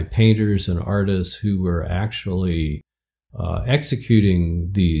 done by painters and artists who were actually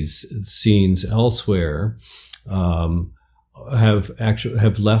executing these scenes elsewhere, have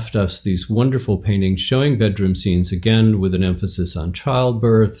left us these wonderful paintings showing bedroom scenes, again with an emphasis on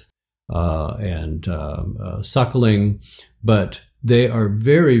childbirth and suckling, but they are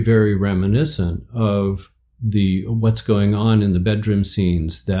very, very reminiscent of what's going on in the bedroom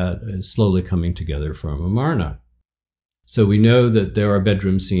scenes that is slowly coming together from Amarna. So we know that there are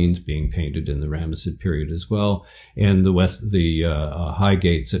bedroom scenes being painted in the Ramessid period as well, and the high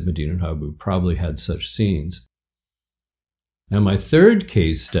gates at Medinet Habu probably had such scenes. Now, my third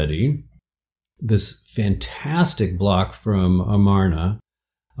case study, this fantastic block from Amarna,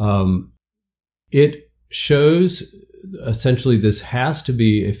 it shows essentially this has to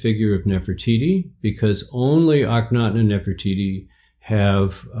be a figure of Nefertiti because only Akhenaten and Nefertiti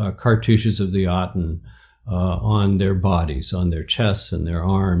have cartouches of the Aten on their bodies, on their chests and their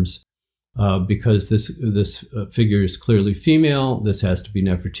arms, because this figure is clearly female. This has to be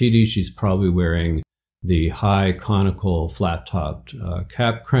Nefertiti. She's probably wearing the high conical flat-topped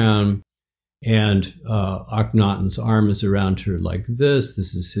cap crown, and Akhenaten's arm is around her like this.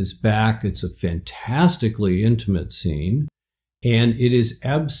 This is his back. It's a fantastically intimate scene, and it is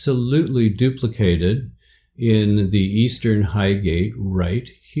absolutely duplicated in the Eastern High Gate right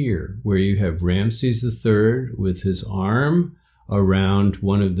here, where you have Ramses III with his arm around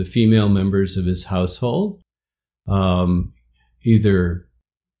one of the female members of his household, either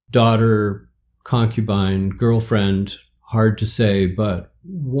daughter, concubine, girlfriend, hard to say, but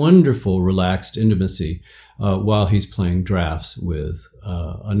wonderful relaxed intimacy while he's playing drafts with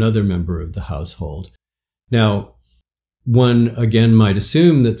another member of the household. Now, one again might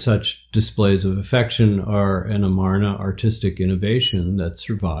assume that such displays of affection are an Amarna artistic innovation that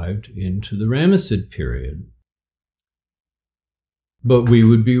survived into the Ramessid period. But we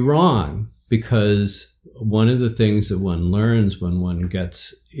would be wrong, because one of the things that one learns when one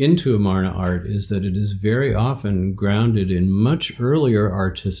gets into Amarna art is that it is very often grounded in much earlier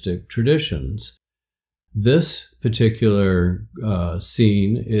artistic traditions. This particular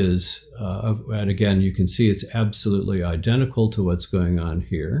scene is, and again, you can see it's absolutely identical to what's going on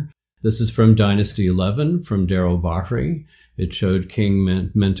here. This is from Dynasty 11, from Darrell Bahri. It showed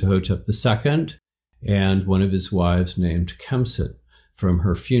King Mentuhotep II and one of his wives named Kemsit from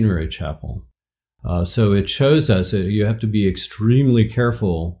her funerary chapel. So it shows us that you have to be extremely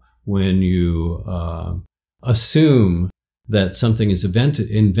careful when you assume that something is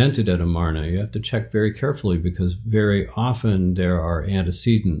invented at Amarna. You have to check very carefully, because very often there are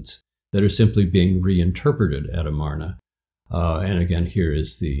antecedents that are simply being reinterpreted at Amarna. And again, here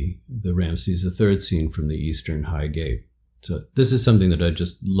is the Ramses III scene from the Eastern High Gate. So this is something that I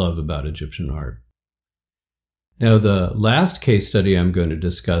just love about Egyptian art. Now, the last case study I'm going to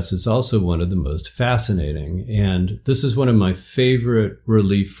discuss is also one of the most fascinating, and this is one of my favorite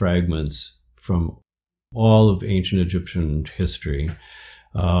relief fragments from all of ancient Egyptian history.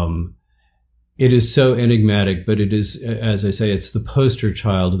 It is so enigmatic, but it is, as I say, it's the poster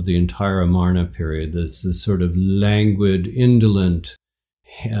child of the entire Amarna period. This sort of languid, indolent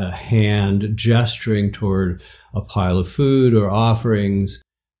hand gesturing toward a pile of food or offerings.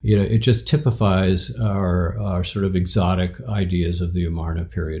 You know, it just typifies our sort of exotic ideas of the Amarna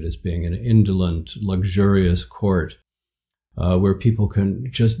period as being an indolent, luxurious court where people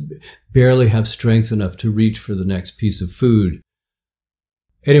can just barely have strength enough to reach for the next piece of food.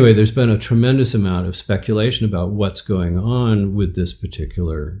 Anyway, there's been a tremendous amount of speculation about what's going on with this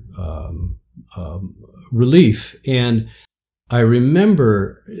particular relief. And I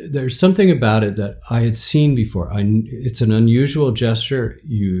remember there's something about it that I had seen before. It's an unusual gesture.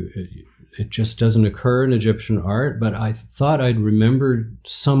 It just doesn't occur in Egyptian art, but I thought I'd remembered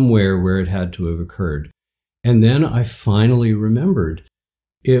somewhere where it had to have occurred. And then I finally remembered.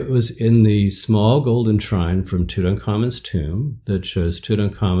 It was in the small golden shrine from Tutankhamun's tomb that shows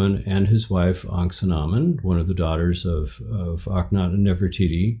Tutankhamun and his wife Akhenaten, one of the daughters of Akhenaten and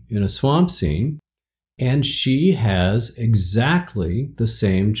Nefertiti, in a swamp scene. And she has exactly the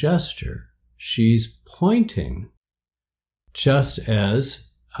same gesture. She's pointing, just as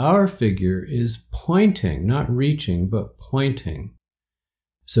our figure is pointing, not reaching, but pointing.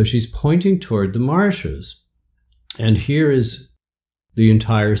 So she's pointing toward the marshes. And here is the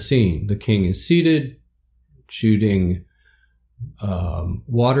entire scene. The king is seated, shooting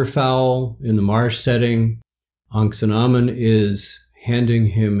waterfowl in the marsh setting. Akhenaten is handing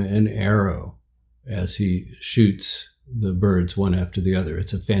him an arrow as he shoots the birds one after the other.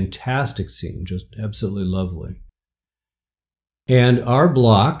 It's a fantastic scene, just absolutely lovely. And our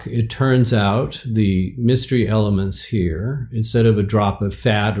block, it turns out, the mystery elements here, instead of a drop of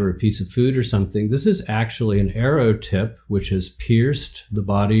fat or a piece of food or something, this is actually an arrow tip which has pierced the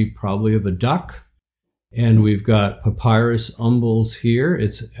body probably of a duck. And we've got papyrus umbels here.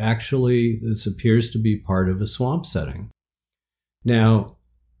 This appears to be part of a swamp setting. Now,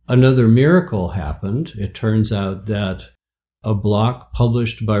 another miracle happened. It turns out that a block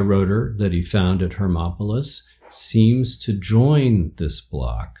published by Roeder that he found at Hermopolis seems to join this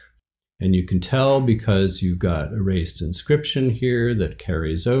block. And you can tell because you've got erased inscription here that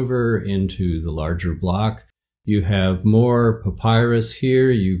carries over into the larger block. You have more papyrus here.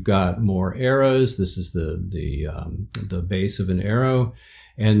 You've got more arrows. This is the base of an arrow.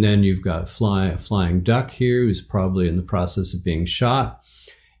 And then you've got a flying duck here who's probably in the process of being shot.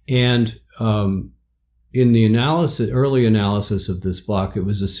 And in the early analysis of this block, it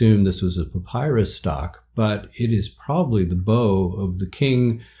was assumed this was a papyrus stock, but it is probably the bow of the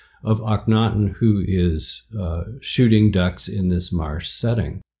king of Akhenaten who is shooting ducks in this marsh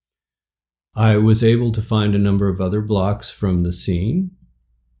setting. I was able to find a number of other blocks from the scene,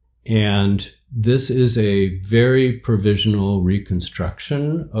 and this is a very provisional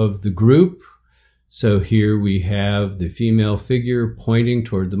reconstruction of the group. So here we have the female figure pointing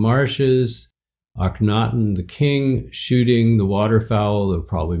toward the marshes, Akhenaten, the king, shooting the waterfowl. There are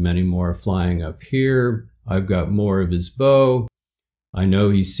probably many more flying up here. I've got more of his bow. I know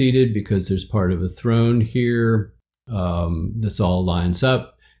he's seated because there's part of a throne here. This all lines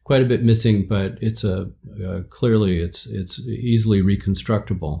up. Quite a bit missing, but it's clearly it's easily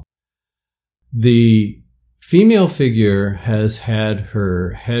reconstructible. The female figure has had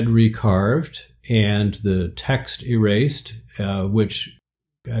her head recarved and the text erased, which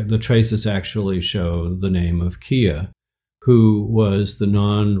the traces actually show the name of Kia, who was the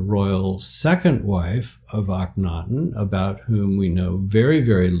non-royal second wife of Akhenaten, about whom we know very,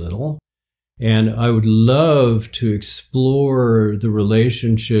 very little. And I would love to explore the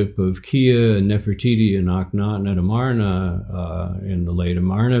relationship of Kia and Nefertiti and Akhenaten at Amarna in the late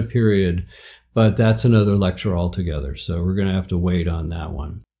Amarna period, but that's another lecture altogether, so we're going to have to wait on that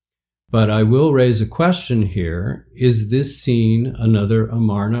one. But I will raise a question here. Is this scene another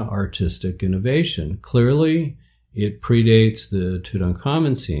Amarna artistic innovation? Clearly, It predates the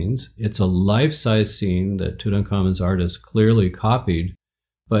Tutankhamun scenes. It's a life-size scene that Tutankhamun's artist clearly copied.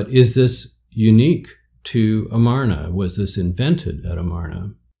 But is this unique to Amarna? Was this invented at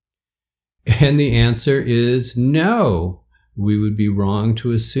Amarna? And the answer is no. We would be wrong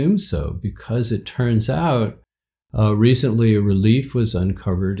to assume so, because it turns out recently a relief was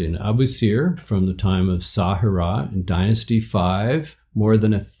uncovered in Abu Sir from the time of Sahara in Dynasty 5, more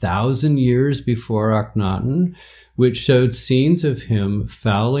than 1,000 years before Akhenaten, which showed scenes of him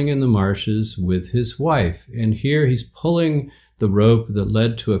fowling in the marshes with his wife. And here he's pulling the rope that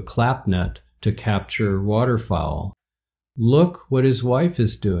led to a clap net to capture waterfowl. Look what his wife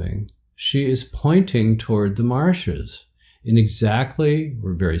is doing. She is pointing toward the marshes in exactly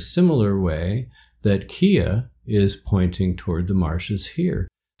or very similar way that Kia is pointing toward the marshes here.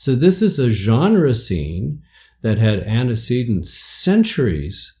 So this is a genre scene that had antecedents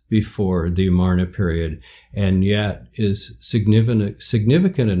centuries before the Amarna period, and yet is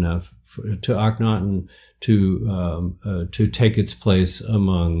significant enough to Akhenaten to take its place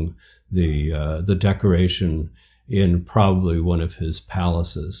among the decoration in probably one of his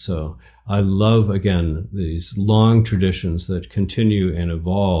palaces. So I love, again, these long traditions that continue and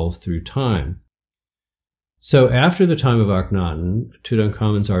evolve through time. So after the time of Akhenaten,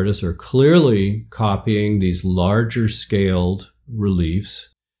 Tutankhamun's artists are clearly copying these larger scaled reliefs.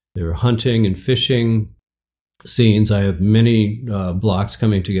 They're hunting and fishing scenes. I have many blocks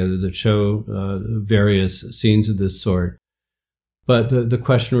coming together that show various scenes of this sort. But the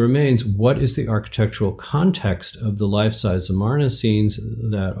question remains, what is the architectural context of the life-size Amarna scenes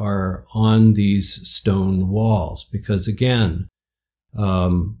that are on these stone walls? Because again,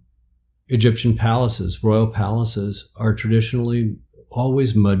 Egyptian palaces, royal palaces, are traditionally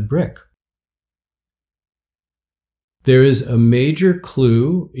always mud brick. There is a major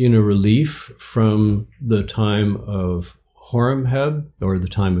clue in a relief from the time of Horemheb, or the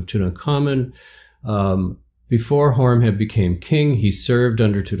time of Tutankhamun. Before Horemheb became king, he served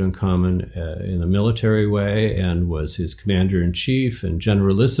under Tutankhamun in a military way and was his commander-in-chief and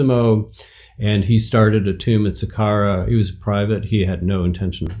generalissimo. And he started a tomb at Saqqara. He was private. He had no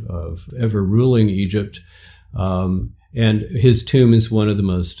intention of ever ruling Egypt. And his tomb is one of the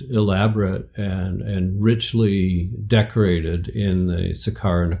most elaborate and richly decorated in the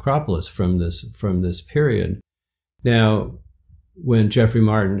Saqqara necropolis from this period. Now, when Geoffrey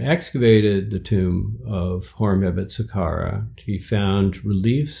Martin excavated the tomb of Horemheb at Saqqara, he found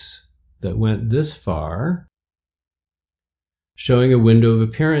reliefs that went this far, showing a window of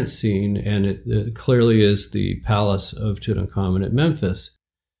appearance scene, and it clearly is the palace of Tutankhamun at Memphis.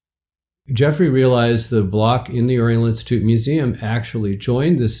 Geoffrey realized the block in the Oriental Institute Museum actually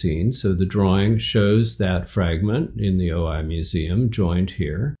joined the scene, so the drawing shows that fragment in the OI Museum joined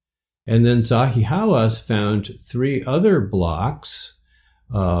here. And then Zahi Hawass found 3 other blocks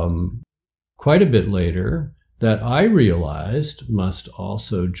quite a bit later that I realized must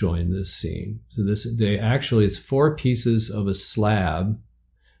also join this scene. So it's 4 pieces of a slab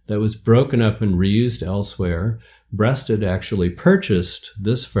that was broken up and reused elsewhere. Breasted actually purchased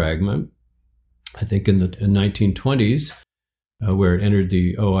this fragment, I think in the 1920s, where it entered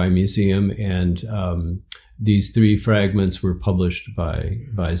the OI Museum, and these 3 fragments were published by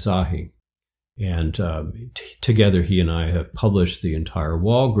Zahi. And together he and I have published the entire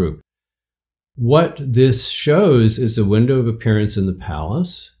wall group. What this shows is a window of appearance in the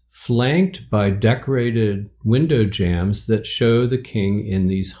palace, flanked by decorated window jambs that show the king in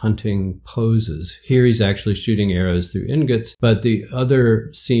these hunting poses. Here he's actually shooting arrows through ingots, but the other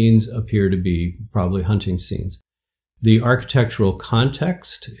scenes appear to be probably hunting scenes. The architectural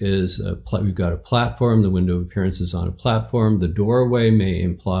context is we've got a platform. The window of appearance is on a platform. The doorway may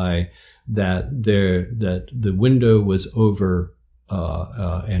imply that the window was over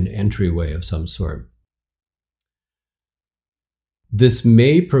an entryway of some sort. This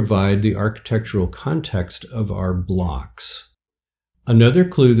may provide the architectural context of our blocks. Another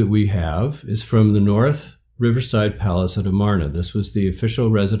clue that we have is from the North Riverside Palace at Amarna. This was the official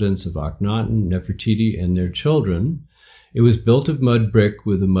residence of Akhenaten, Nefertiti, and their children. It was built of mud brick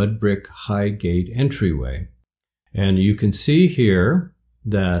with a mud brick high gate entryway. And you can see here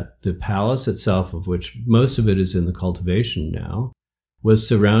that the palace itself, of which most of it is in the cultivation now, was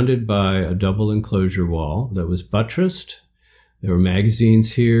surrounded by a double enclosure wall that was buttressed. There were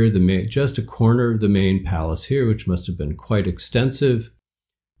magazines here, just a corner of the main palace here, which must have been quite extensive.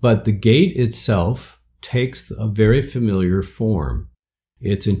 But the gate itself takes a very familiar form.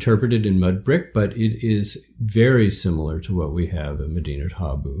 It's interpreted in mud brick, but it is very similar to what we have at Medinet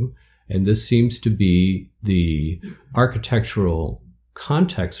Habu. And this seems to be the architectural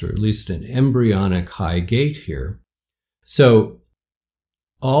context, or at least an embryonic high gate here. So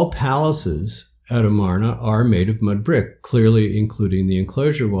all palaces at Amarna are made of mud brick, clearly including the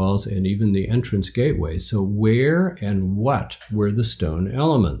enclosure walls and even the entrance gateway. So where and what were the stone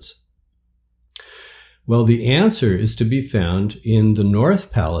elements? Well, the answer is to be found in the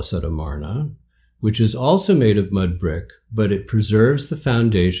North Palace at Amarna, which is also made of mud brick, but it preserves the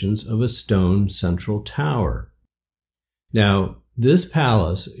foundations of a stone central tower. Now, this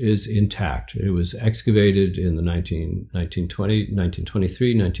palace is intact. It was excavated in the 1923,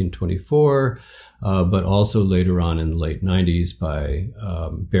 1924, but also later on in the late 90s by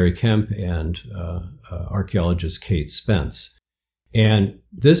Barry Kemp and archaeologist Kate Spence. And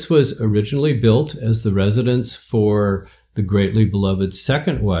this was originally built as the residence for the greatly beloved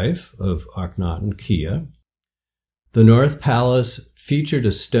second wife of Akhenaten, Kia. The North Palace featured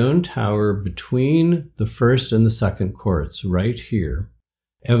a stone tower between the first and the second courts, right here.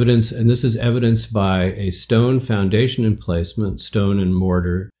 Evidence, and this is evidenced by a stone foundation emplacement, stone and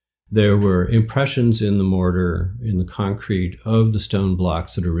mortar. There were impressions in the mortar, in the concrete, of the stone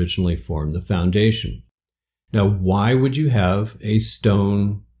blocks that originally formed the foundation. Now, why would you have a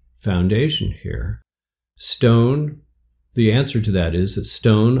stone foundation here? Stone, the answer to that is that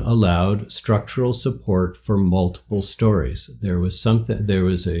stone allowed structural support for multiple stories. There was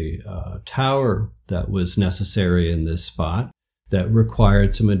a tower that was necessary in this spot that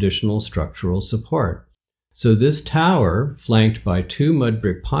required some additional structural support. So this tower, flanked by two mud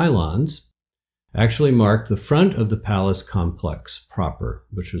brick pylons, actually marked the front of the palace complex proper,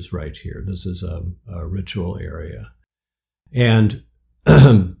 which is right here. This is a ritual area. And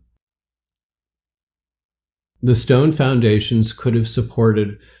the stone foundations could have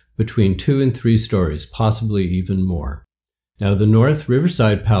supported between 2 and 3 stories, possibly even more. Now, the North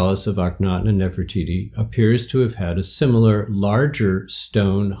Riverside Palace of Akhenaten and Nefertiti appears to have had a similar, larger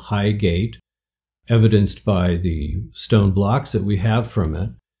stone high gate, evidenced by the stone blocks that we have from it,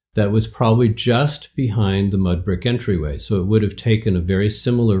 that was probably just behind the mud brick entryway. So it would have taken a very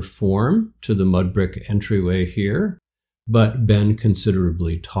similar form to the mud brick entryway here, but been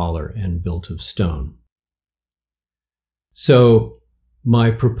considerably taller and built of stone. So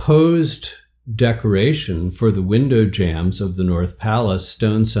my proposed decoration for the window jambs of the North Palace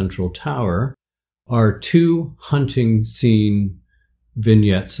stone central tower are 2 hunting scene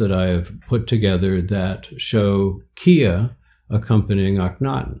vignettes that I have put together that show Kia accompanying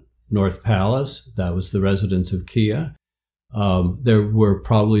Akhenaten. North Palace, that was the residence of Kia. There were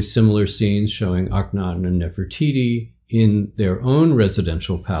probably similar scenes showing Akhenaten and Nefertiti in their own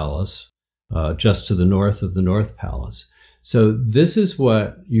residential palace, just to the north of the North Palace. So this is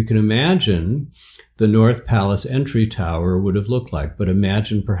what you can imagine the North Palace entry tower would have looked like, but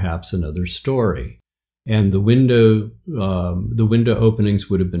imagine perhaps another story. And the window openings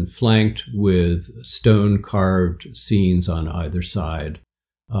would have been flanked with stone-carved scenes on either side,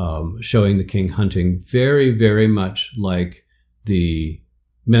 showing the king hunting very, very much like the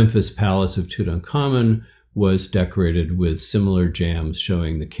Memphis Palace of Tutankhamun was decorated with similar jambs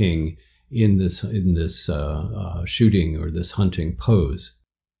showing the king in this shooting or this hunting pose.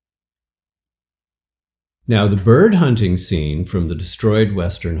 Now, the bird hunting scene from the destroyed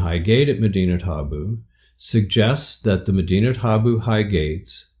western high gate at Medinet Habu suggests that the Medinet Habu high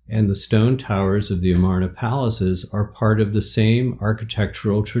gates and the stone towers of the Amarna palaces are part of the same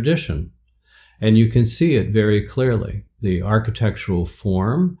architectural tradition. And you can see it very clearly. The architectural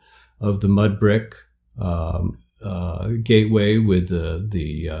form of the mud brick gateway with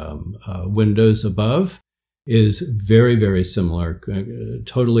the windows above is very, very similar,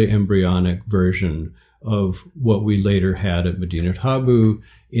 totally embryonic version of what we later had at Medinet Habu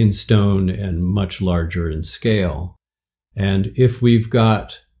in stone and much larger in scale. And if we've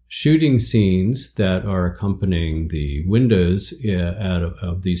got shooting scenes that are accompanying the windows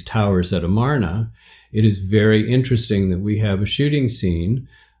of these towers at Amarna, it is very interesting that we have a shooting scene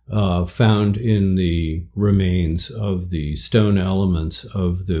found in the remains of the stone elements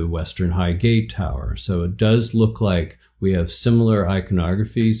of the Western High Gate Tower. So it does look like we have similar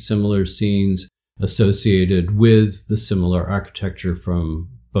iconography, similar scenes associated with the similar architecture from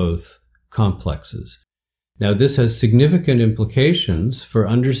both complexes. Now, this has significant implications for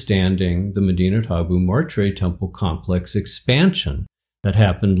understanding the Medinet Habu mortuary temple complex expansion that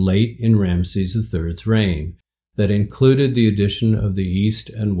happened late in Ramses III's reign, that included the addition of the east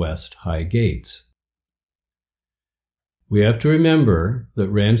and west high gates. We have to remember that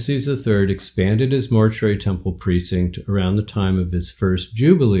Ramses III expanded his mortuary temple precinct around the time of his first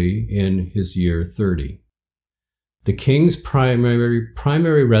jubilee in his year 30. The king's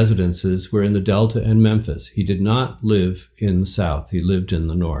primary residences were in the Delta and Memphis. He did not live in the south. He lived in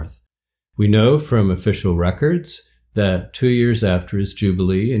the north. We know from official records that 2 years after his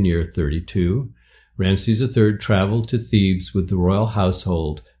jubilee in year 32, Ramses III traveled to Thebes with the royal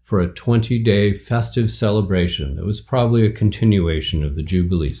household for a 20-day festive celebration that was probably a continuation of the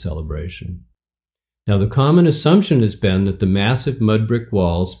jubilee celebration. Now, the common assumption has been that the massive mud brick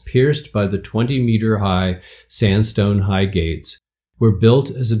walls, pierced by the 20-meter-high sandstone high gates, were built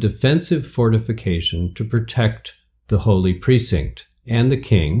as a defensive fortification to protect the holy precinct and the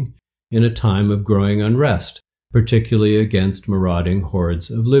king in a time of growing unrest, particularly against marauding hordes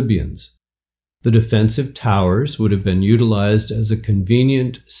of Libyans. The defensive towers would have been utilized as a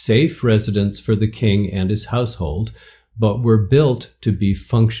convenient, safe residence for the king and his household, but were built to be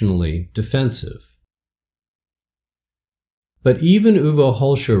functionally defensive. But even Uwe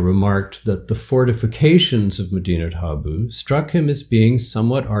Holscher remarked that the fortifications of Medinet Habu struck him as being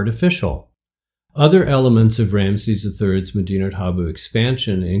somewhat artificial. Other elements of Ramses III's Medinet Habu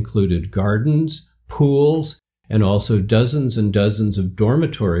expansion included gardens, pools, and also dozens and dozens of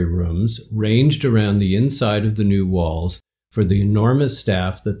dormitory rooms ranged around the inside of the new walls for the enormous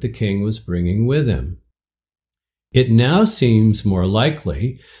staff that the king was bringing with him. It now seems more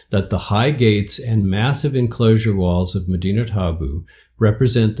likely that the high gates and massive enclosure walls of Medinet Habu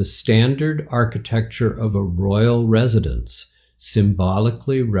represent the standard architecture of a royal residence,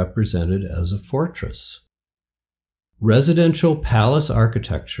 symbolically represented as a fortress. Residential palace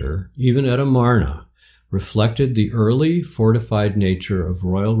architecture, even at Amarna, reflected the early fortified nature of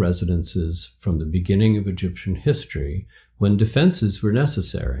royal residences from the beginning of Egyptian history when defenses were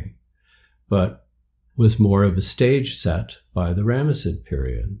necessary, but was more of a stage set by the Ramessid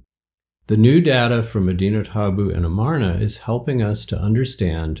period. The new data from Medinet Habu and Amarna is helping us to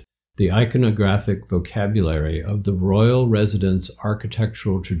understand the iconographic vocabulary of the royal residence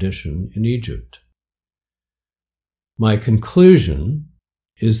architectural tradition in Egypt. My conclusion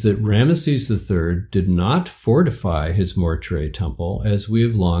is that Ramesses III did not fortify his mortuary temple as we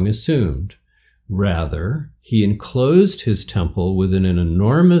have long assumed. Rather, he enclosed his temple within an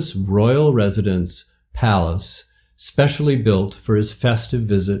enormous royal residence palace specially built for his festive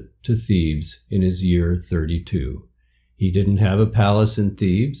visit to Thebes in his year 32. He didn't have a palace in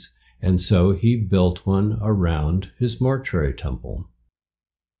Thebes, and so he built one around his mortuary temple.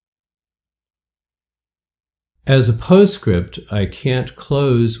 As a postscript, I can't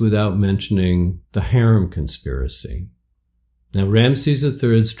close without mentioning the harem conspiracy. Now, Ramses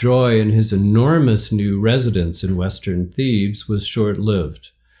III's joy in his enormous new residence in western Thebes was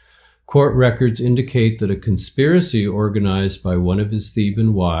short-lived. Court records indicate that a conspiracy organized by one of his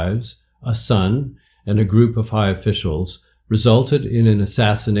Theban wives, a son, and a group of high officials resulted in an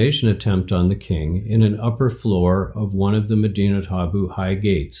assassination attempt on the king in an upper floor of one of the Medinet Habu high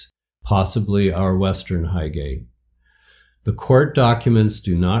gates, possibly our western high gate. The court documents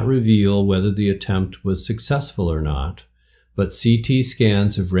do not reveal whether the attempt was successful or not, but CT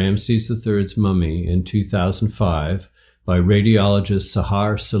scans of Ramses III's mummy in 2005 by radiologists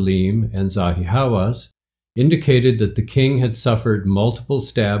Sahar Salim and Zahi Hawass indicated that the king had suffered multiple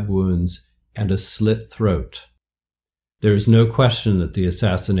stab wounds and a slit throat. There is no question that the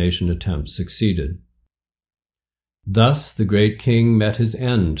assassination attempt succeeded. Thus, the great king met his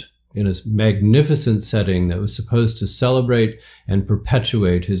end in a magnificent setting that was supposed to celebrate and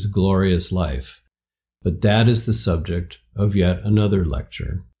perpetuate his glorious life. But that is the subject of yet another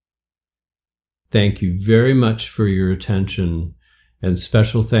lecture. Thank you very much for your attention, and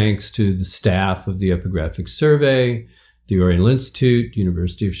special thanks to the staff of the Epigraphic Survey, the Oriental Institute,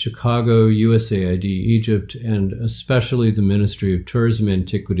 University of Chicago, USAID Egypt, and especially the Ministry of Tourism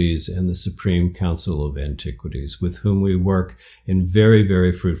Antiquities and the Supreme Council of Antiquities, with whom we work in very,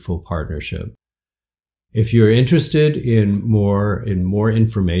 very fruitful partnership. If you're interested in more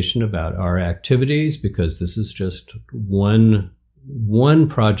information about our activities, because this is just one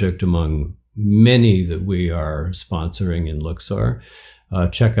project among many that we are sponsoring in Luxor,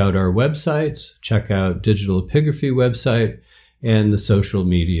 check out our websites, check out Digital Epigraphy website, and the social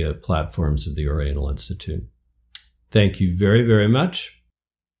media platforms of the Oriental Institute. Thank you very, very much.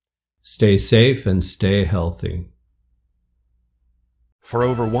 Stay safe and stay healthy. For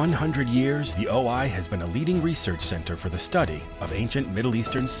over 100 years, the OI has been a leading research center for the study of ancient Middle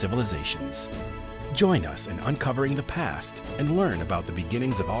Eastern civilizations. Join us in uncovering the past and learn about the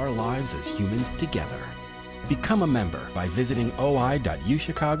beginnings of our lives as humans together. Become a member by visiting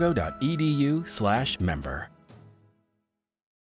oi.uchicago.edu/member.